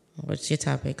 What's your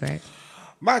topic, Greg?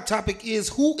 My topic is,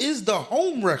 who is the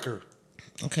homewrecker?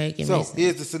 Okay, give me. So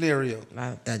here's the scenario.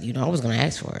 I was going to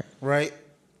ask for it. Right.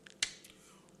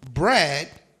 Brad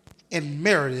and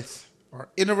Meredith are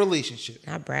in a relationship.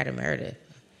 Not Brad and Meredith.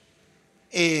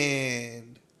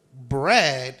 And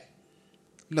because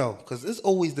it's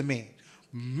always the man.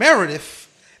 Meredith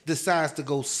decides to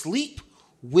go sleep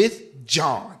with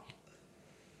John.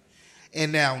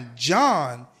 And now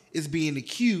John is being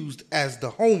accused as the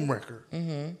homewrecker.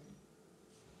 Mm-hmm.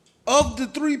 Of the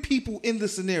three people in the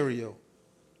scenario,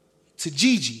 to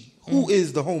Gigi, who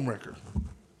is the homewrecker?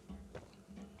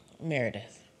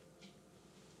 Meredith.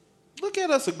 Look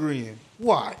at us agreeing.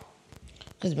 Why?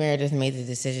 Because Meredith made the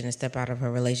decision to step out of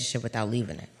her relationship without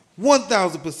leaving it.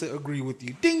 1,000% agree with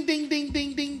you. Ding, ding, ding,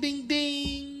 ding, ding, ding,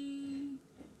 ding.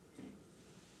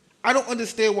 I don't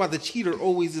understand why the cheater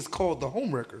always is called the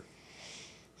homewrecker.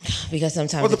 Because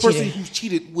sometimes or the person who's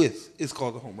cheated with is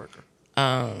called the homewrecker.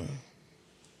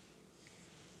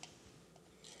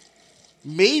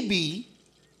 Maybe.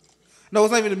 No,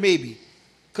 it's not even a maybe.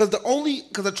 Because I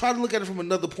try to look at it from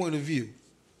another point of view.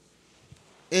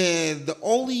 And the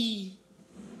only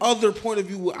other point of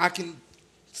view where I can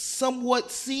somewhat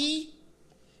see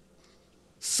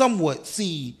the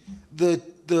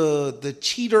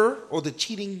cheater or the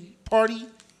cheating party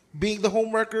being the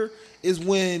homewrecker is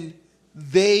when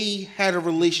they had a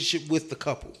relationship with the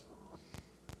couple.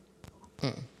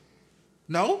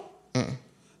 No?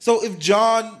 So if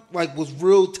John was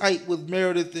real tight with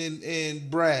Meredith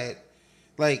and Brad,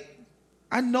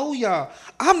 I know y'all,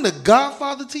 I'm the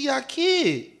godfather to y'all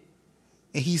kid.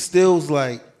 And he still's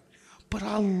like, but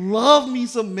I love me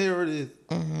some Meredith.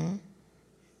 Mm-hmm.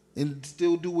 And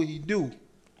still do what he do.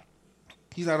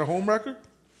 He's not a homewrecker?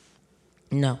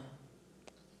 No.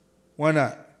 Why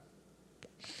not?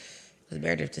 Because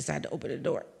Meredith decided to open the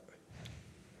door.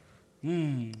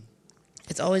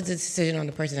 It's always a decision on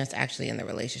the person that's actually in the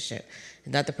relationship,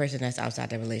 not the person that's outside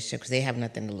the relationship, because they have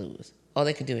nothing to lose. All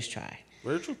they could do is try.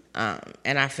 Very true.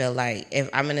 And I feel like if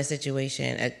I'm in a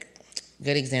situation, a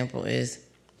good example is,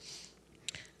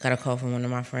 got a call from one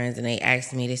of my friends, and they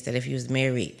asked me, they said, if you was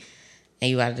married and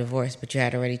you got a divorce, but you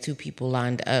had already 2 people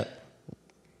lined up,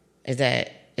 is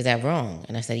that wrong?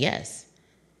 And I said, yes.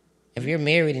 If you're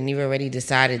married and you've already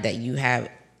decided that you have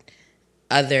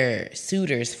other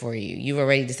suitors for you, you've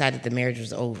already decided the marriage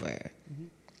was over. Mm-hmm.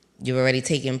 You've already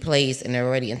taken place and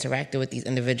already interacted with these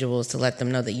individuals to let them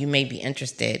know that you may be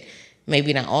interested,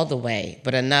 maybe not all the way,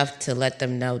 but enough to let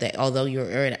them know that although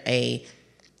you're in a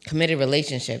committed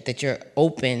relationship, that you're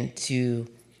open to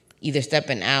either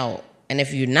stepping out. And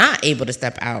if you're not able to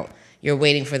step out, you're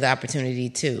waiting for the opportunity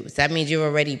too. So that means you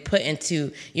already put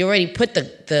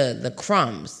the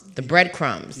crumbs, the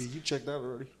breadcrumbs. Yeah, you checked out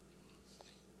already.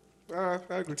 I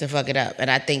agree. To fuck it up. And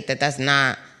I think that that's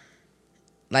not,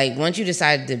 once you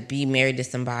decide to be married to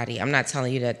somebody, I'm not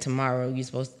telling you that tomorrow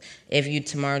if you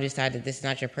tomorrow decide that this is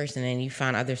not your person and you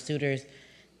find other suitors,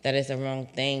 that is the wrong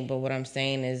thing. But what I'm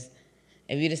saying is,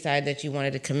 if you decide that you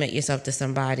wanted to commit yourself to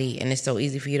somebody and it's so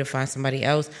easy for you to find somebody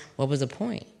else, what was the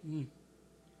point?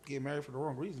 get married for the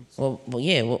wrong reasons. Well,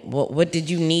 yeah. What did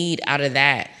you need out of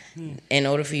that in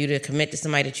order for you to commit to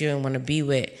somebody that you didn't want to be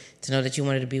with, to know that you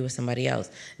wanted to be with somebody else?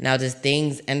 Now, does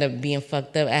things end up being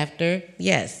fucked up after?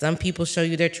 Yes. Some people show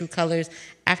you their true colors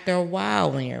after a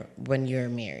while when you're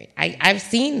married. I've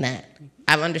seen that.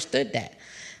 I've understood that.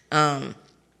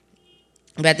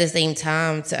 But at the same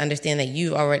time, to understand that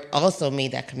you've already also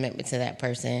made that commitment to that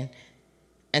person,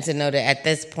 and to know that at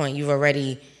this point you've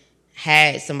already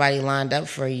had somebody lined up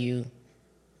for you,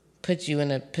 put you in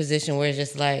a position where it's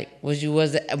just like, was you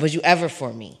ever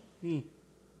for me?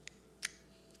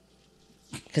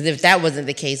 Because if that wasn't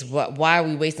the case, why are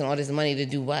we wasting all this money to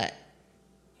do what?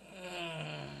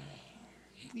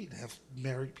 We need to have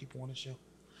married people on the show.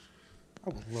 I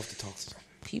would love to talk to them.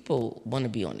 People want to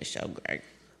be on the show, Greg.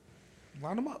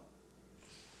 Line them up.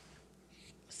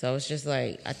 So it's just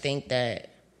like, I think that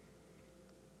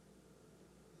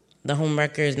the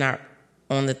homewrecker is not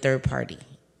on the third party.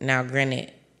 Now,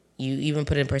 granted, you even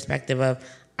put in perspective of,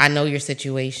 I know your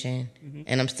situation,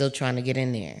 and I'm still trying to get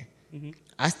in there.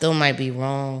 I still might be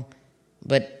wrong,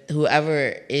 but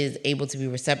whoever is able to be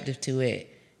receptive to it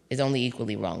is only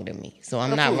equally wrong to me. So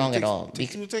I'm not wrong at all.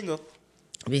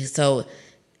 So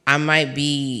I might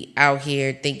be out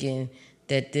here thinking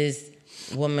that this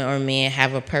woman or man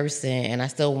have a person and I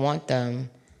still want them.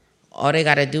 All they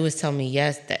got to do is tell me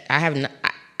yes, that I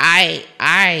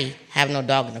have no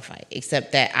dog in the fight,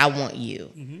 except that I want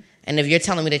you. And if you're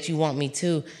telling me that you want me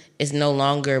too, it's no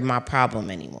longer my problem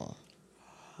anymore.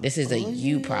 This is a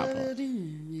you problem.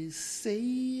 Do is say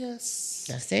yes.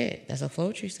 That's it. That's what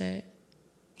Floetry said.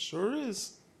 Sure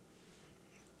is.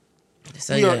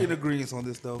 So we are in agreement on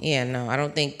this, though. Yeah, no, I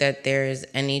don't think that there is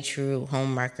any true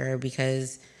homewrecker,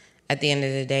 because at the end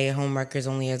of the day, a homewrecker is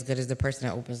only as good as the person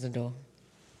that opens the door.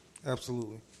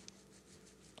 Absolutely.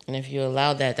 And if you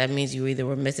allow that, that means you either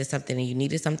were missing something and you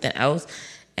needed something else.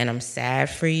 And I'm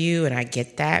sad for you, and I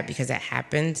get that, because that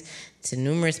happens to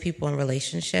numerous people in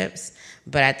relationships.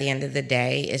 But at the end of the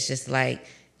day, it's just like,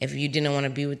 if you didn't want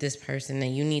to be with this person,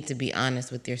 then you need to be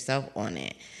honest with yourself on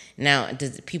it. Now,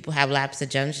 does people have lapse of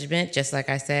judgment? Just like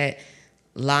I said,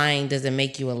 lying doesn't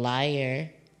make you a liar.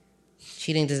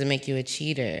 Cheating doesn't make you a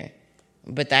cheater.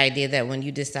 But the idea that when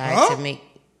you decide to make...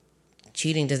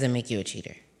 Cheating doesn't make you a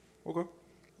cheater. Okay.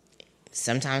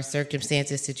 Sometimes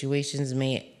circumstances, situations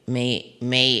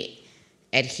may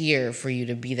adhere for you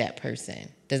to be that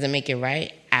person. Does it make it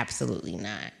right? Absolutely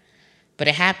not. But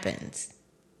it happens.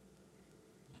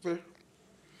 Fair.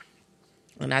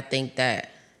 And I think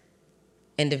that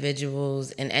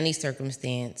individuals in any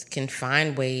circumstance can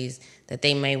find ways that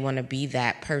they may want to be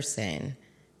that person.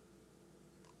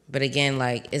 But again,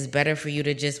 like, it's better for you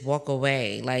to just walk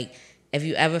away. Like, if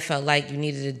you ever felt like you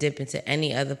needed to dip into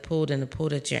any other pool than the pool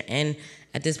that you're in,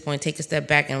 at this point, take a step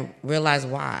back and realize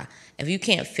why. If you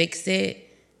can't fix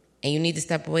it and you need to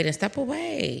step away, then step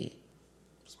away.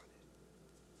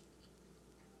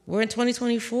 We're in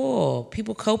 2024.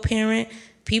 People co-parent.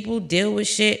 People deal with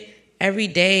shit every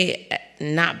day,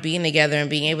 not being together and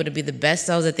being able to be the best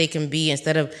selves that they can be,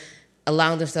 instead of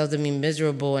allowing themselves to be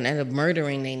miserable and end up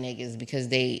murdering their niggas because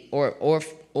they,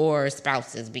 or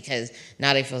spouses, because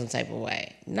now they feel some type of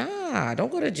way. Nah,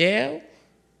 don't go to jail.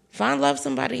 Find love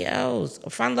somebody else, or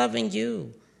find love in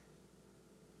you.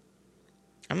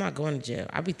 I'm not going to jail.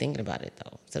 I be thinking about it,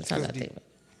 though. Sometimes I think about it.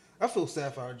 I feel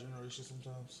sad for our generation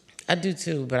sometimes. I do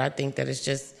too, but I think that it's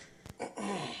just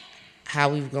how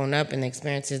we've grown up and the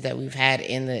experiences that we've had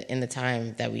in the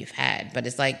time that we've had. But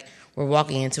it's like we're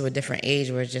walking into a different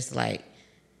age where it's just like,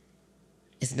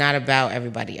 it's not about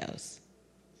everybody else.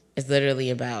 It's literally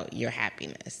about your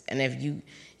happiness. And if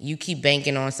you keep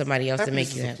banking on somebody else to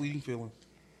make you happy, a fleeting feeling.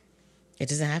 It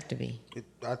doesn't have to be.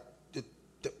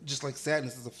 Just like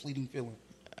sadness is a fleeting feeling.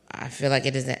 I feel like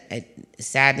it isn't.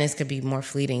 Sadness could be more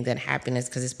fleeting than happiness,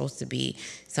 because it's supposed to be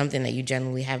something that you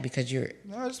generally have because you're...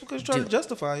 No, just because you're trying to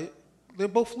justify it. They're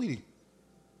both fleeting.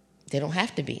 They don't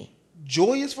have to be.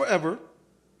 Joy is forever.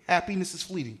 Happiness is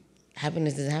fleeting.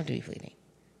 Happiness doesn't have to be fleeting.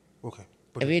 Okay.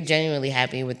 If you're genuinely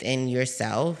happy within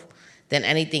yourself, then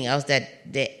anything else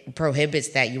that prohibits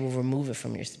that, you will remove it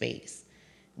from your space.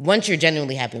 Once you're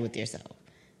genuinely happy with yourself.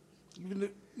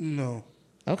 No.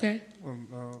 Okay.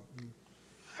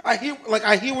 I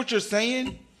hear what you're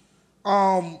saying,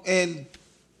 and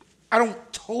I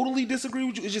don't totally disagree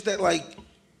with you. It's just that, like,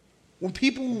 when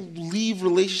people leave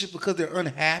relationships because they're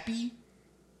unhappy,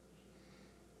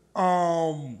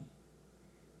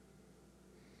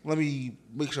 let me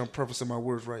make sure I'm prefacing my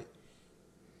words right.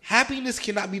 Happiness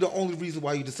cannot be the only reason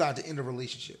why you decide to end a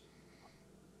relationship.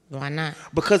 Why not?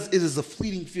 Because it is a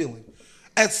fleeting feeling.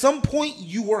 At some point,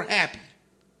 you were happy.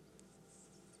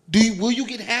 Will you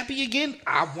get happy again?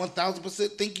 I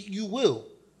 1000% think you will.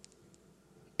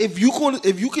 If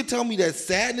you can tell me that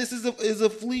sadness is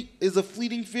a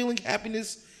fleeting feeling,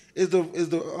 happiness is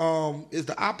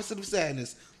the opposite of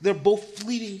sadness. They're both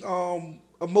fleeting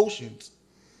emotions.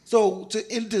 So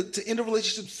to end a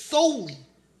relationship solely,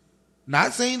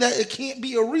 not saying that it can't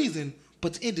be a reason,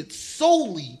 but to end it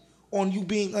solely on you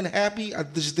being unhappy, I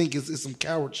just think it's some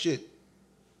coward shit.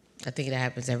 I think that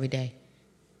happens every day.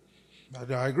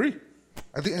 I agree.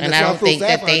 I think, and I don't think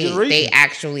that they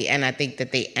actually, and I think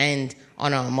that they end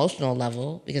on an emotional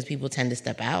level because people tend to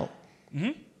step out.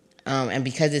 Mm-hmm. And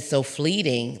because it's so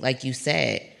fleeting, like you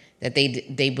said, that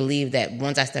they believe that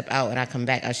once I step out and I come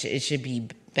back, it should be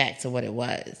back to what it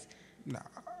was. Nah.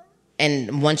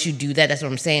 And once you do that, that's what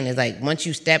I'm saying, is like once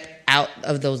you step out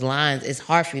of those lines, it's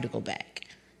hard for you to go back.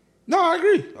 No, I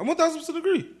agree. I 1000%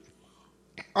 agree.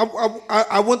 I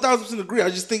 1000% agree. I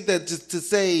just think that just to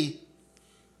say,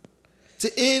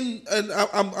 to end, and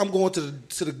I'm going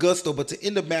to the gusto, but to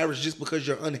end a marriage just because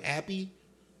you're unhappy,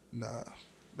 nah,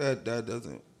 that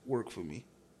doesn't work for me.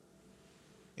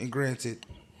 And granted,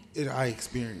 I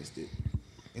experienced it,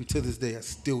 and to this day, I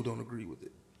still don't agree with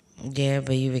it. Yeah,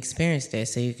 but you've experienced it,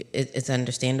 so it's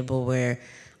understandable where,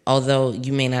 although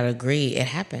you may not agree, it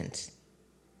happens.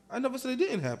 I never said it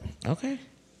didn't happen. Okay.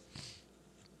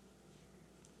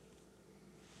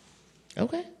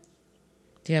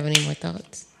 Do you have any more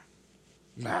thoughts?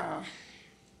 Nah.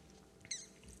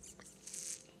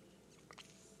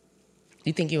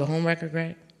 You think you're a homewrecker,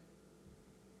 Greg?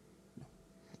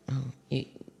 Oh,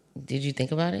 did you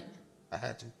think about it? I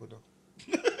had to, but no.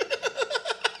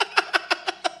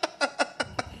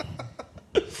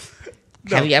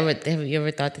 No. Have you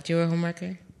ever thought that you were a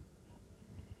homewrecker?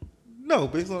 No,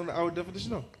 based on our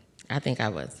definition, no. I think I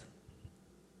was.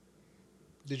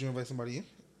 Did you invite somebody in?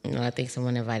 No, I think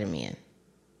someone invited me in.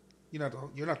 You're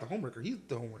not the homewrecker. He's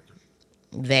the homewrecker.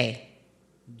 They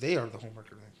are the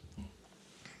homewrecker then.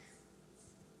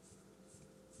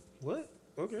 What?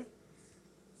 Okay.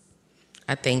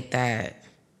 I think that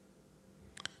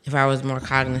if I was more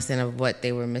cognizant of what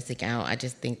they were missing out, I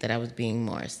just think that I was being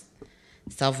more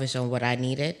selfish on what I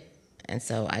needed. And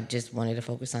so I just wanted to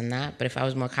focus on that. But if I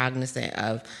was more cognizant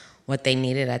of what they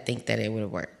needed, I think that it would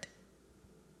have worked.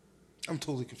 I'm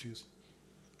totally confused.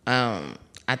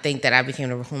 I think that I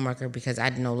became a homewrecker because I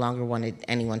no longer wanted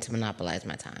anyone to monopolize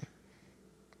my time.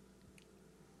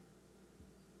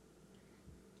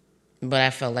 But I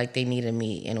felt like they needed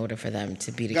me in order for them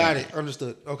to be together. Got it.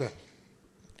 Understood. Okay.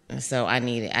 So I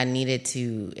needed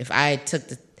to, if I took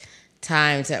the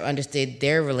time to understand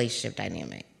their relationship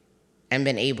dynamic and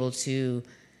been able to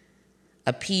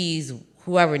appease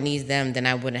whoever needs them, then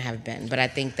I wouldn't have been. But I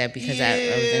think that because I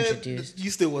was introduced.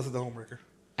 You still wasn't the homewrecker.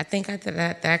 I think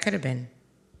that I could have been.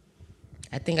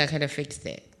 I think I could have fixed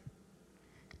it.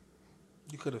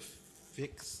 You could have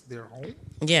fixed their home?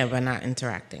 Yeah, by not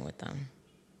interacting with them.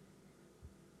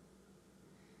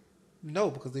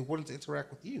 No, because they wanted to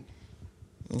interact with you.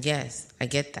 Yes, I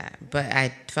get that. But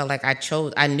I felt like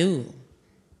I knew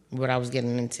what I was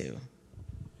getting into.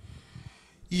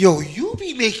 Yo, you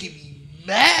be making me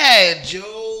mad,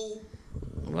 Joe.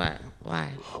 What?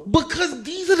 Why? Because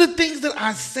these are the things that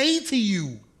I say to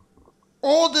you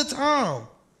all the time.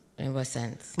 In what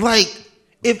sense? Like,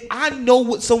 if I know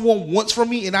what someone wants from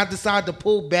me and I decide to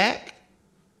pull back,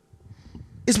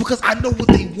 it's because I know what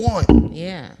they want.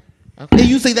 Yeah. Okay. And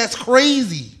you say that's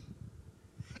crazy.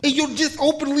 And you're just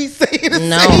openly saying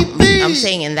the same thing. No, I'm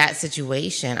saying in that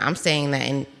situation. I'm saying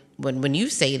that when you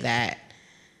say that,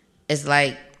 it's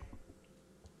like,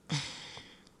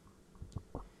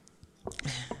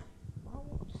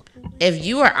 if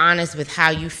you are honest with how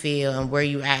you feel and where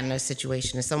you're at in a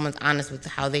situation, if someone's honest with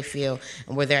how they feel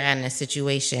and where they're at in a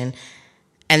situation,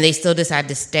 and they still decide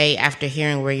to stay after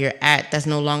hearing where you're at, that's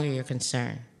no longer your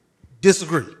concern.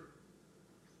 Disagree.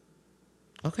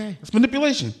 Okay. It's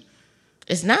manipulation.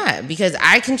 It's not, because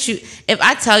I can choose. If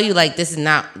I tell you, like, this is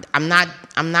not, I'm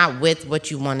not with what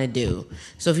you want to do.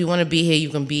 So if you want to be here, you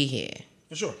can be here.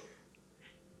 For sure.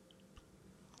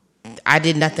 I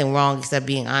did nothing wrong except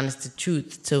being honest to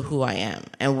truth to who I am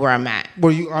and where I'm at.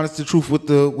 Were you honest to truth with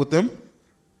them?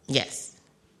 Yes.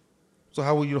 So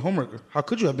how were you the homewrecker? How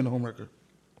could you have been the homewrecker?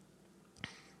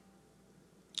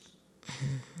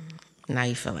 Now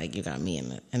you feel like you got me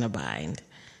in a bind,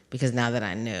 because now that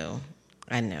I knew,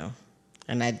 and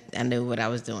I knew what I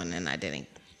was doing, and I didn't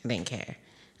care.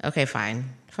 Okay, fine.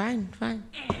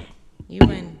 You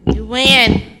win.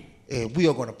 And we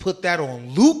are going to put that on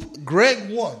loop. Greg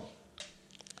won.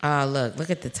 Look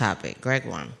at the topic. Greg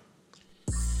won.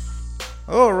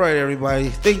 All right, everybody.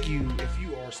 Thank you. If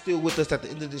you are are still with us at the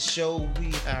end of this show.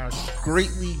 We are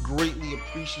greatly, greatly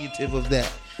appreciative of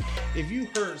that. If you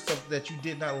heard something that you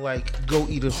did not like, go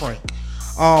eat a Frank.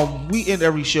 We end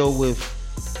every show with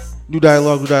new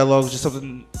dialogue. New dialogue is just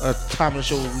something, a time in the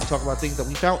show where we talk about things that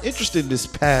we found interesting this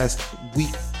past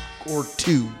week or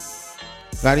two.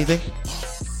 Got anything?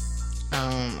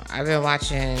 I've been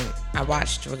watching. I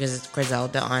watched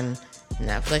Griselda on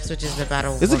Netflix, which is about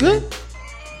a woman. Is it good?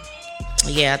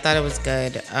 Yeah, I thought it was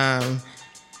good.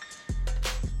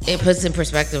 It puts in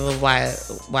perspective of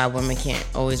why women can't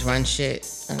always run shit,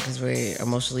 because we're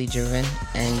emotionally driven,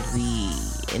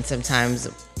 and sometimes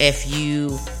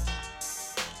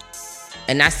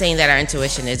and not saying that our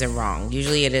intuition isn't wrong.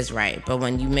 Usually it is right, but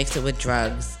when you mix it with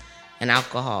drugs and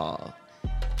alcohol,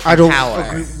 I don't power,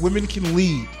 agree. Women can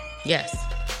lead. Yes,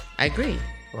 I agree.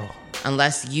 Oh.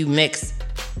 Unless you mix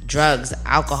drugs,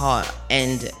 alcohol,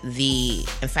 and the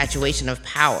infatuation of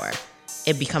power,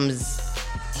 it becomes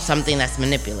something that's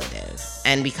manipulative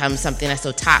and becomes something that's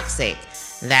so toxic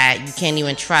that you can't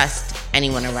even trust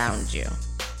anyone around you.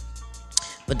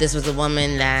 But this was a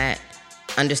woman that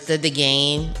understood the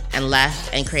game and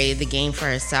left and created the game for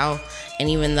herself. And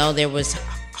even though there was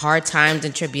hard times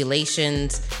and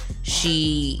tribulations,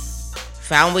 she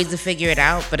found ways to figure it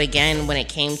out. But again, when it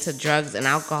came to drugs and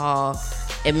alcohol,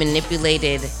 it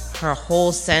manipulated her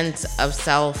whole sense of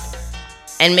self.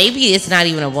 And maybe it's not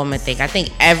even a woman thing. I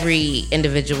think every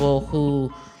individual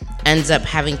who ends up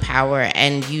having power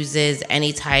and uses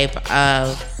any type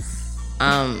of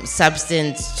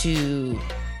substance to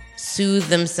soothe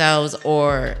themselves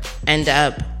or end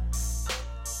up,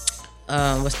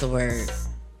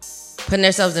 putting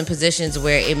themselves in positions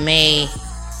where it may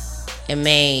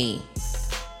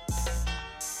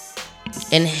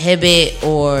inhibit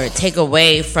or take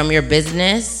away from your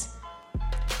business,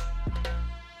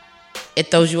 it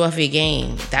throws you off your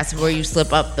game. That's where you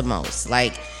slip up the most.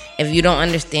 Like, if you don't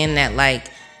understand that,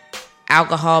 like,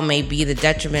 alcohol may be the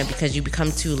detriment because you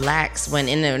become too lax when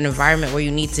in an environment where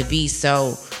you need to be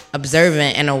so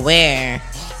observant and aware,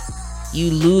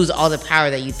 you lose all the power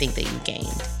that you think that you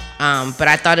gained. But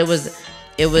I thought it was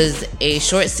a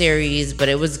short series, but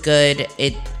it was good.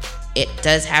 It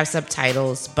does have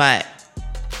subtitles, but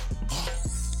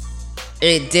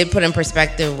it did put in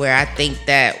perspective where I think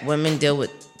that women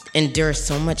endure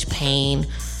so much pain,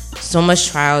 so much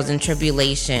trials and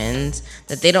tribulations,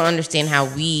 that they don't understand how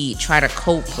we try to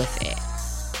cope with it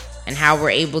and how we're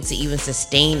able to even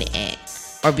sustain it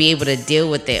or be able to deal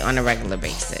with it on a regular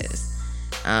basis.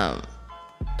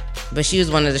 But she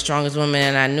was one of the strongest women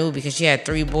that I knew because she had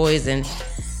 3 boys, and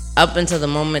up until the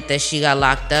moment that she got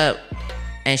locked up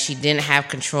and she didn't have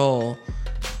control,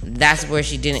 that's where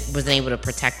she wasn't able to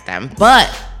protect them. But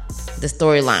the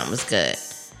storyline was good.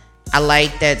 I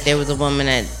like that there was a woman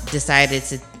that decided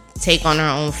to take on her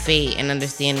own fate and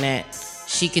understand that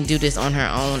she can do this on her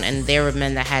own, and there were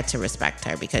men that had to respect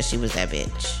her because she was that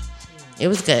bitch. It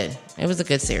was good. It was a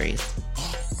good series.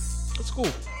 That's cool.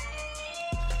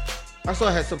 I saw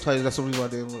I had subtitles. That's the reason why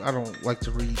I don't like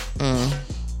to read.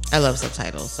 I love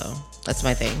subtitles, so that's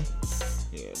my thing.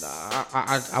 Yeah, nah,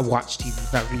 I watch TV,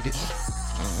 not read it.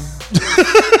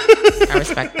 I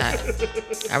respect that.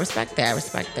 I respect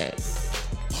that.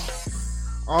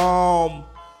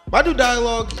 My new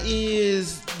dialogue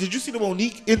is, did you see the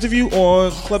Monique interview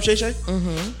on Club Shay Shay?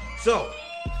 Mm-hmm. So,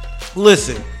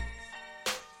 listen.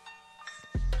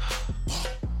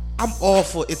 I'm all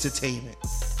for entertainment.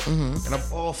 Mm-hmm. And I'm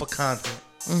all for content.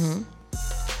 Mm-hmm.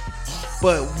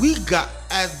 But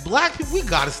as black people, we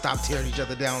gotta stop tearing each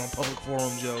other down on public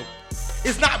forums, yo.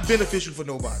 It's not beneficial for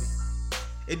nobody.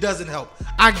 It doesn't help.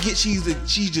 I get she's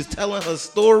just telling her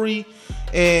story,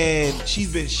 and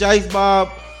she's been shiced by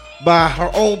her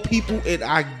own people, and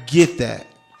I get that.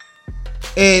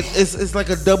 And it's like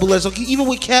a double-edged. So even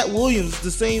with Cat Williams,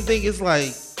 the same thing. It's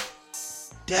like,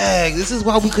 dang, this is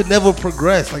why we could never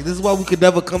progress. Like, this is why we could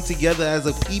never come together as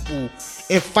a people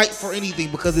and fight for anything,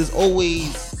 because there's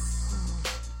always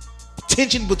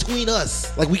tension between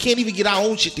us. Like, we can't even get our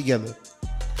own shit together.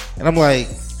 And I'm like,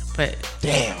 but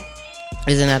damn.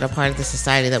 Isn't that a part of the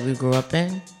society that we grew up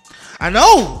in? I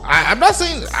know. I'm not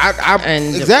saying.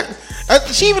 Exactly.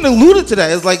 She even alluded to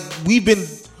that. It's like we've been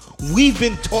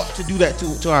taught to do that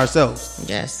to ourselves.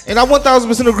 Yes. And I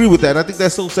 1000% agree with that. I think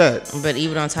that's so sad. But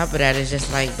even on top of that, it's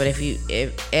just like, but if you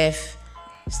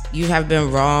have been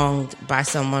wronged by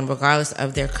someone, regardless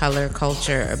of their color,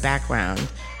 culture, or background,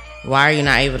 why are you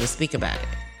not able to speak about it?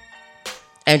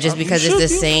 And just because it's the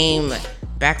same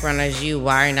background as you,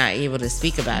 why are you not able to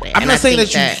speak about it? I'm not saying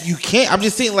that you can't. I'm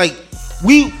just saying, like,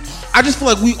 I just feel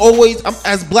like we always,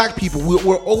 as black people,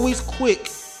 we're always quick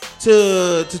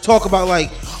to talk about,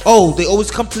 like, oh, they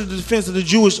always come to the defense of the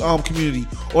Jewish community,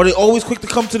 or they always quick to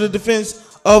come to the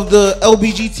defense of the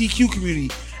LGBTQ community.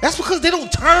 That's because they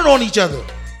don't turn on each other.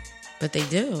 But they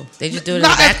do. They just do it in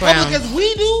Not the background. as public as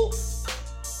we do.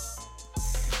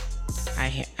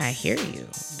 I hear you.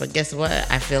 But guess what?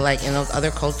 I feel like in those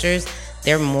other cultures,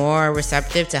 they're more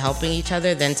receptive to helping each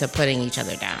other than to putting each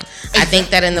other down. I think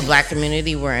that in the black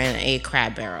community, we're in a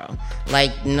crab barrel.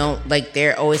 Like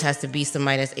there always has to be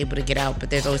somebody that's able to get out, but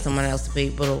there's always someone else to be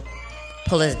able to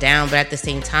pull us down. But at the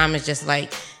same time, it's just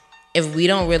like, if we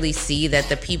don't really see that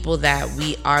the people that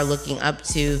we are looking up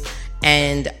to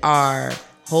and are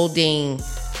holding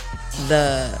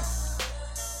the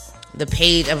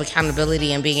page of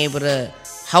accountability and being able to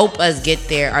help us get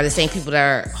there are the same people that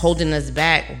are holding us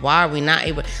back, why are we not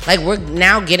able? Like, we're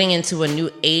now getting into a new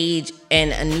age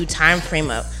and a new time frame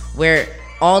of where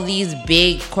all these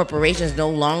big corporations no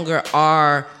longer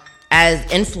are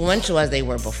as influential as they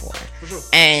were before. Sure.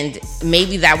 And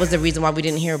maybe that was the reason why we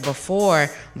didn't hear it before,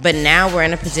 but now we're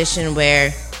in a position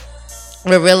where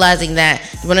we're realizing that,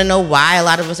 you want to know why a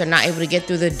lot of us are not able to get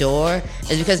through the door?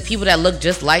 Is because people that look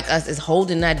just like us is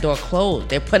holding that door closed.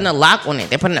 They're putting a lock on it.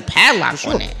 They're putting a padlock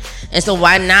on it. And so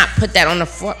why not put that on the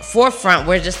forefront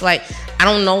where just like, I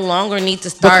don't no longer need to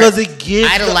start because it gives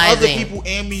idolizing the other people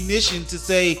ammunition to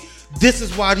say, this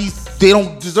is why they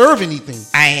don't deserve anything.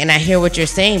 I hear what you're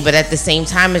saying, but at the same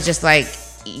time, it's just like,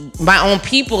 my own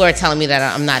people are telling me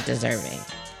that I'm not deserving.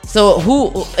 So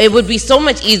it would be so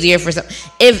much easier for some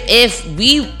if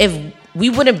we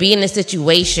wouldn't be in this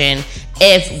situation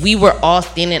if we were all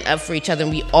standing up for each other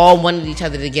and we all wanted each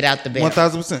other to get out the barrel.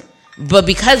 1,000%. But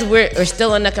because we're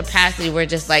still in the capacity, we're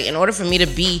just like, in order for me to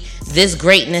be this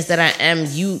greatness that I am,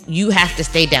 you have to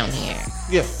stay down here.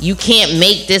 Yeah. You can't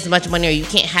make this much money, or you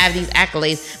can't have these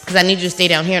accolades because I need you to stay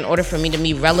down here in order for me to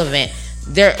be relevant.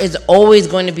 There is always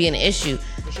going to be an issue.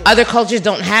 Sure. Other cultures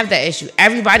don't have that issue.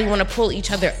 Everybody want to pull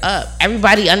each other up.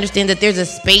 Everybody understands that there's a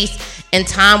space and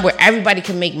time where everybody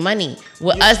can make money.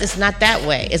 With us, it's not that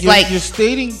way. It's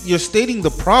you're stating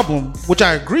the problem, which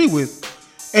I agree with,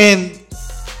 and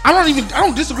I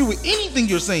don't disagree with anything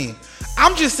you're saying.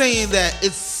 I'm just saying that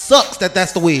it sucks that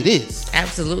that's the way it is.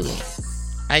 Absolutely,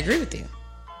 I agree with you.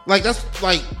 Like, that's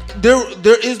like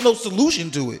there is no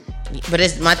solution to it. But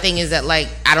my thing is that, like,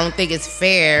 I don't think it's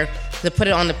fair to put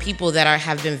it on the people that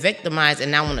have been victimized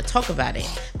and now want to talk about it,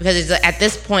 because at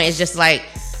this point it's just like,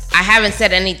 I haven't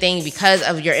said anything because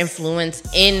of your influence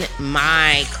in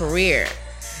my career,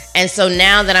 and so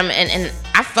now that I'm and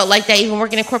I felt like that even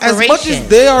working in corporations. As much as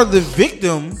they are the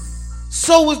victim,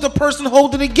 so is the person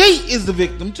holding the gate is the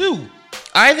victim too.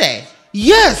 Are they?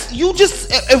 Yes. You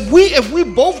just if we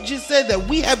both just said that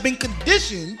we have been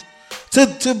conditioned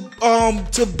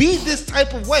to be this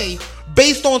type of way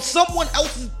based on someone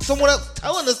else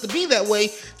telling us to be that way,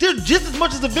 they're just as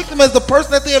much as the victim as the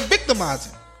person that they are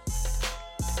victimizing.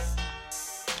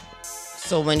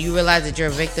 So when you realize that you're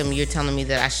a victim, you're telling me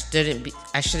that I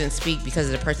shouldn't speak because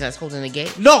of the person that's holding the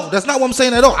gate? No, that's not what I'm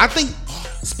saying at all. I think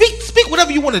speak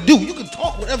whatever you want to do. You can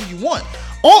talk whatever you want.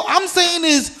 All I'm saying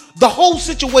is the whole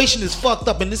situation is fucked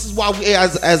up, and this is why we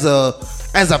as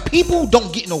a people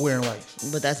don't get nowhere in life.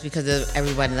 But that's because of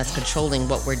everybody that's controlling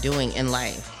what we're doing in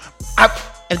life.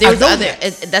 If there was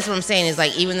that's what I'm saying, is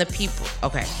like, even the people.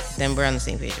 Okay, then we're on the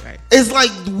same page, right? It's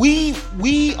like we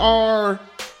are.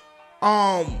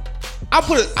 I'll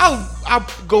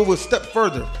go a step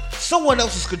further. Someone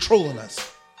else is controlling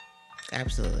us.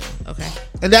 Absolutely. Okay.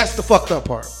 And that's the fucked up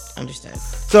part. Understood.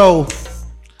 So,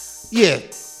 yeah,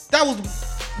 that was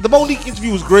the Monique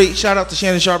interview was great. Shout out to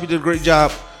Shannon Sharp. He did a great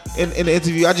job in the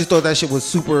interview. I just thought that shit was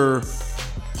super.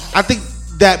 I think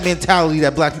that mentality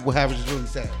that black people have is just really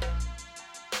sad.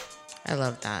 I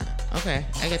love that. Okay,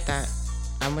 I get that.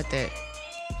 I'm with it.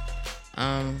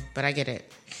 But I get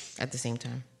it at the same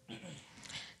time.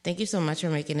 Thank you so much for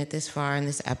making it this far in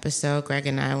this episode. Greg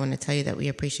and I want to tell you that we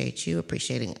appreciate you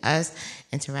appreciating us,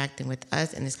 interacting with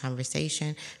us in this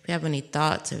conversation. If you have any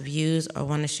thoughts or views or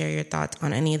want to share your thoughts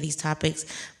on any of these topics,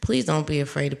 please don't be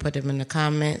afraid to put them in the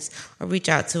comments or reach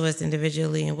out to us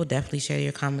individually, and we'll definitely share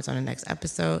your comments on the next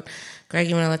episode. Greg,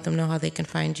 you want to let them know how they can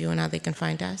find you and how they can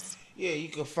find us? Yeah, you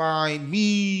can find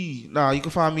me. You can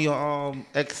find me on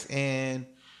X and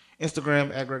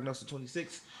Instagram at Greg Nelson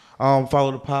 26.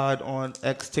 Follow the pod on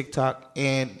X, TikTok,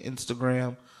 and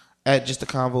Instagram at just a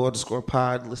Convo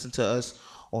 _pod. Listen to us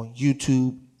on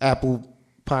YouTube, Apple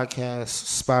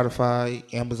Podcasts, Spotify,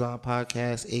 Amazon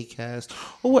Podcasts, Acast,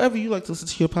 or wherever you like to listen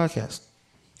to your podcast.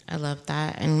 I love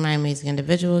that. And my amazing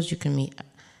individuals, you can meet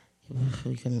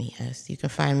us. You can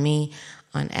find me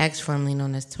on X, formerly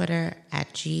known as Twitter,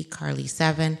 at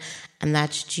GCarly7, and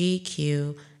that's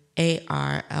GQARLY7.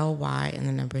 ARLY and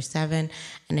the number 7.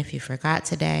 And if you forgot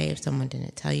today, if someone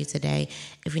didn't tell you today,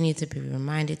 if you need to be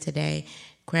reminded today,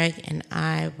 Greg and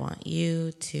I want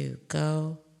you to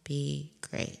go be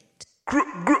great.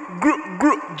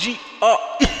 G.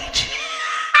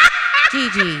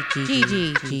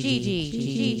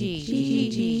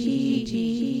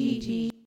 G.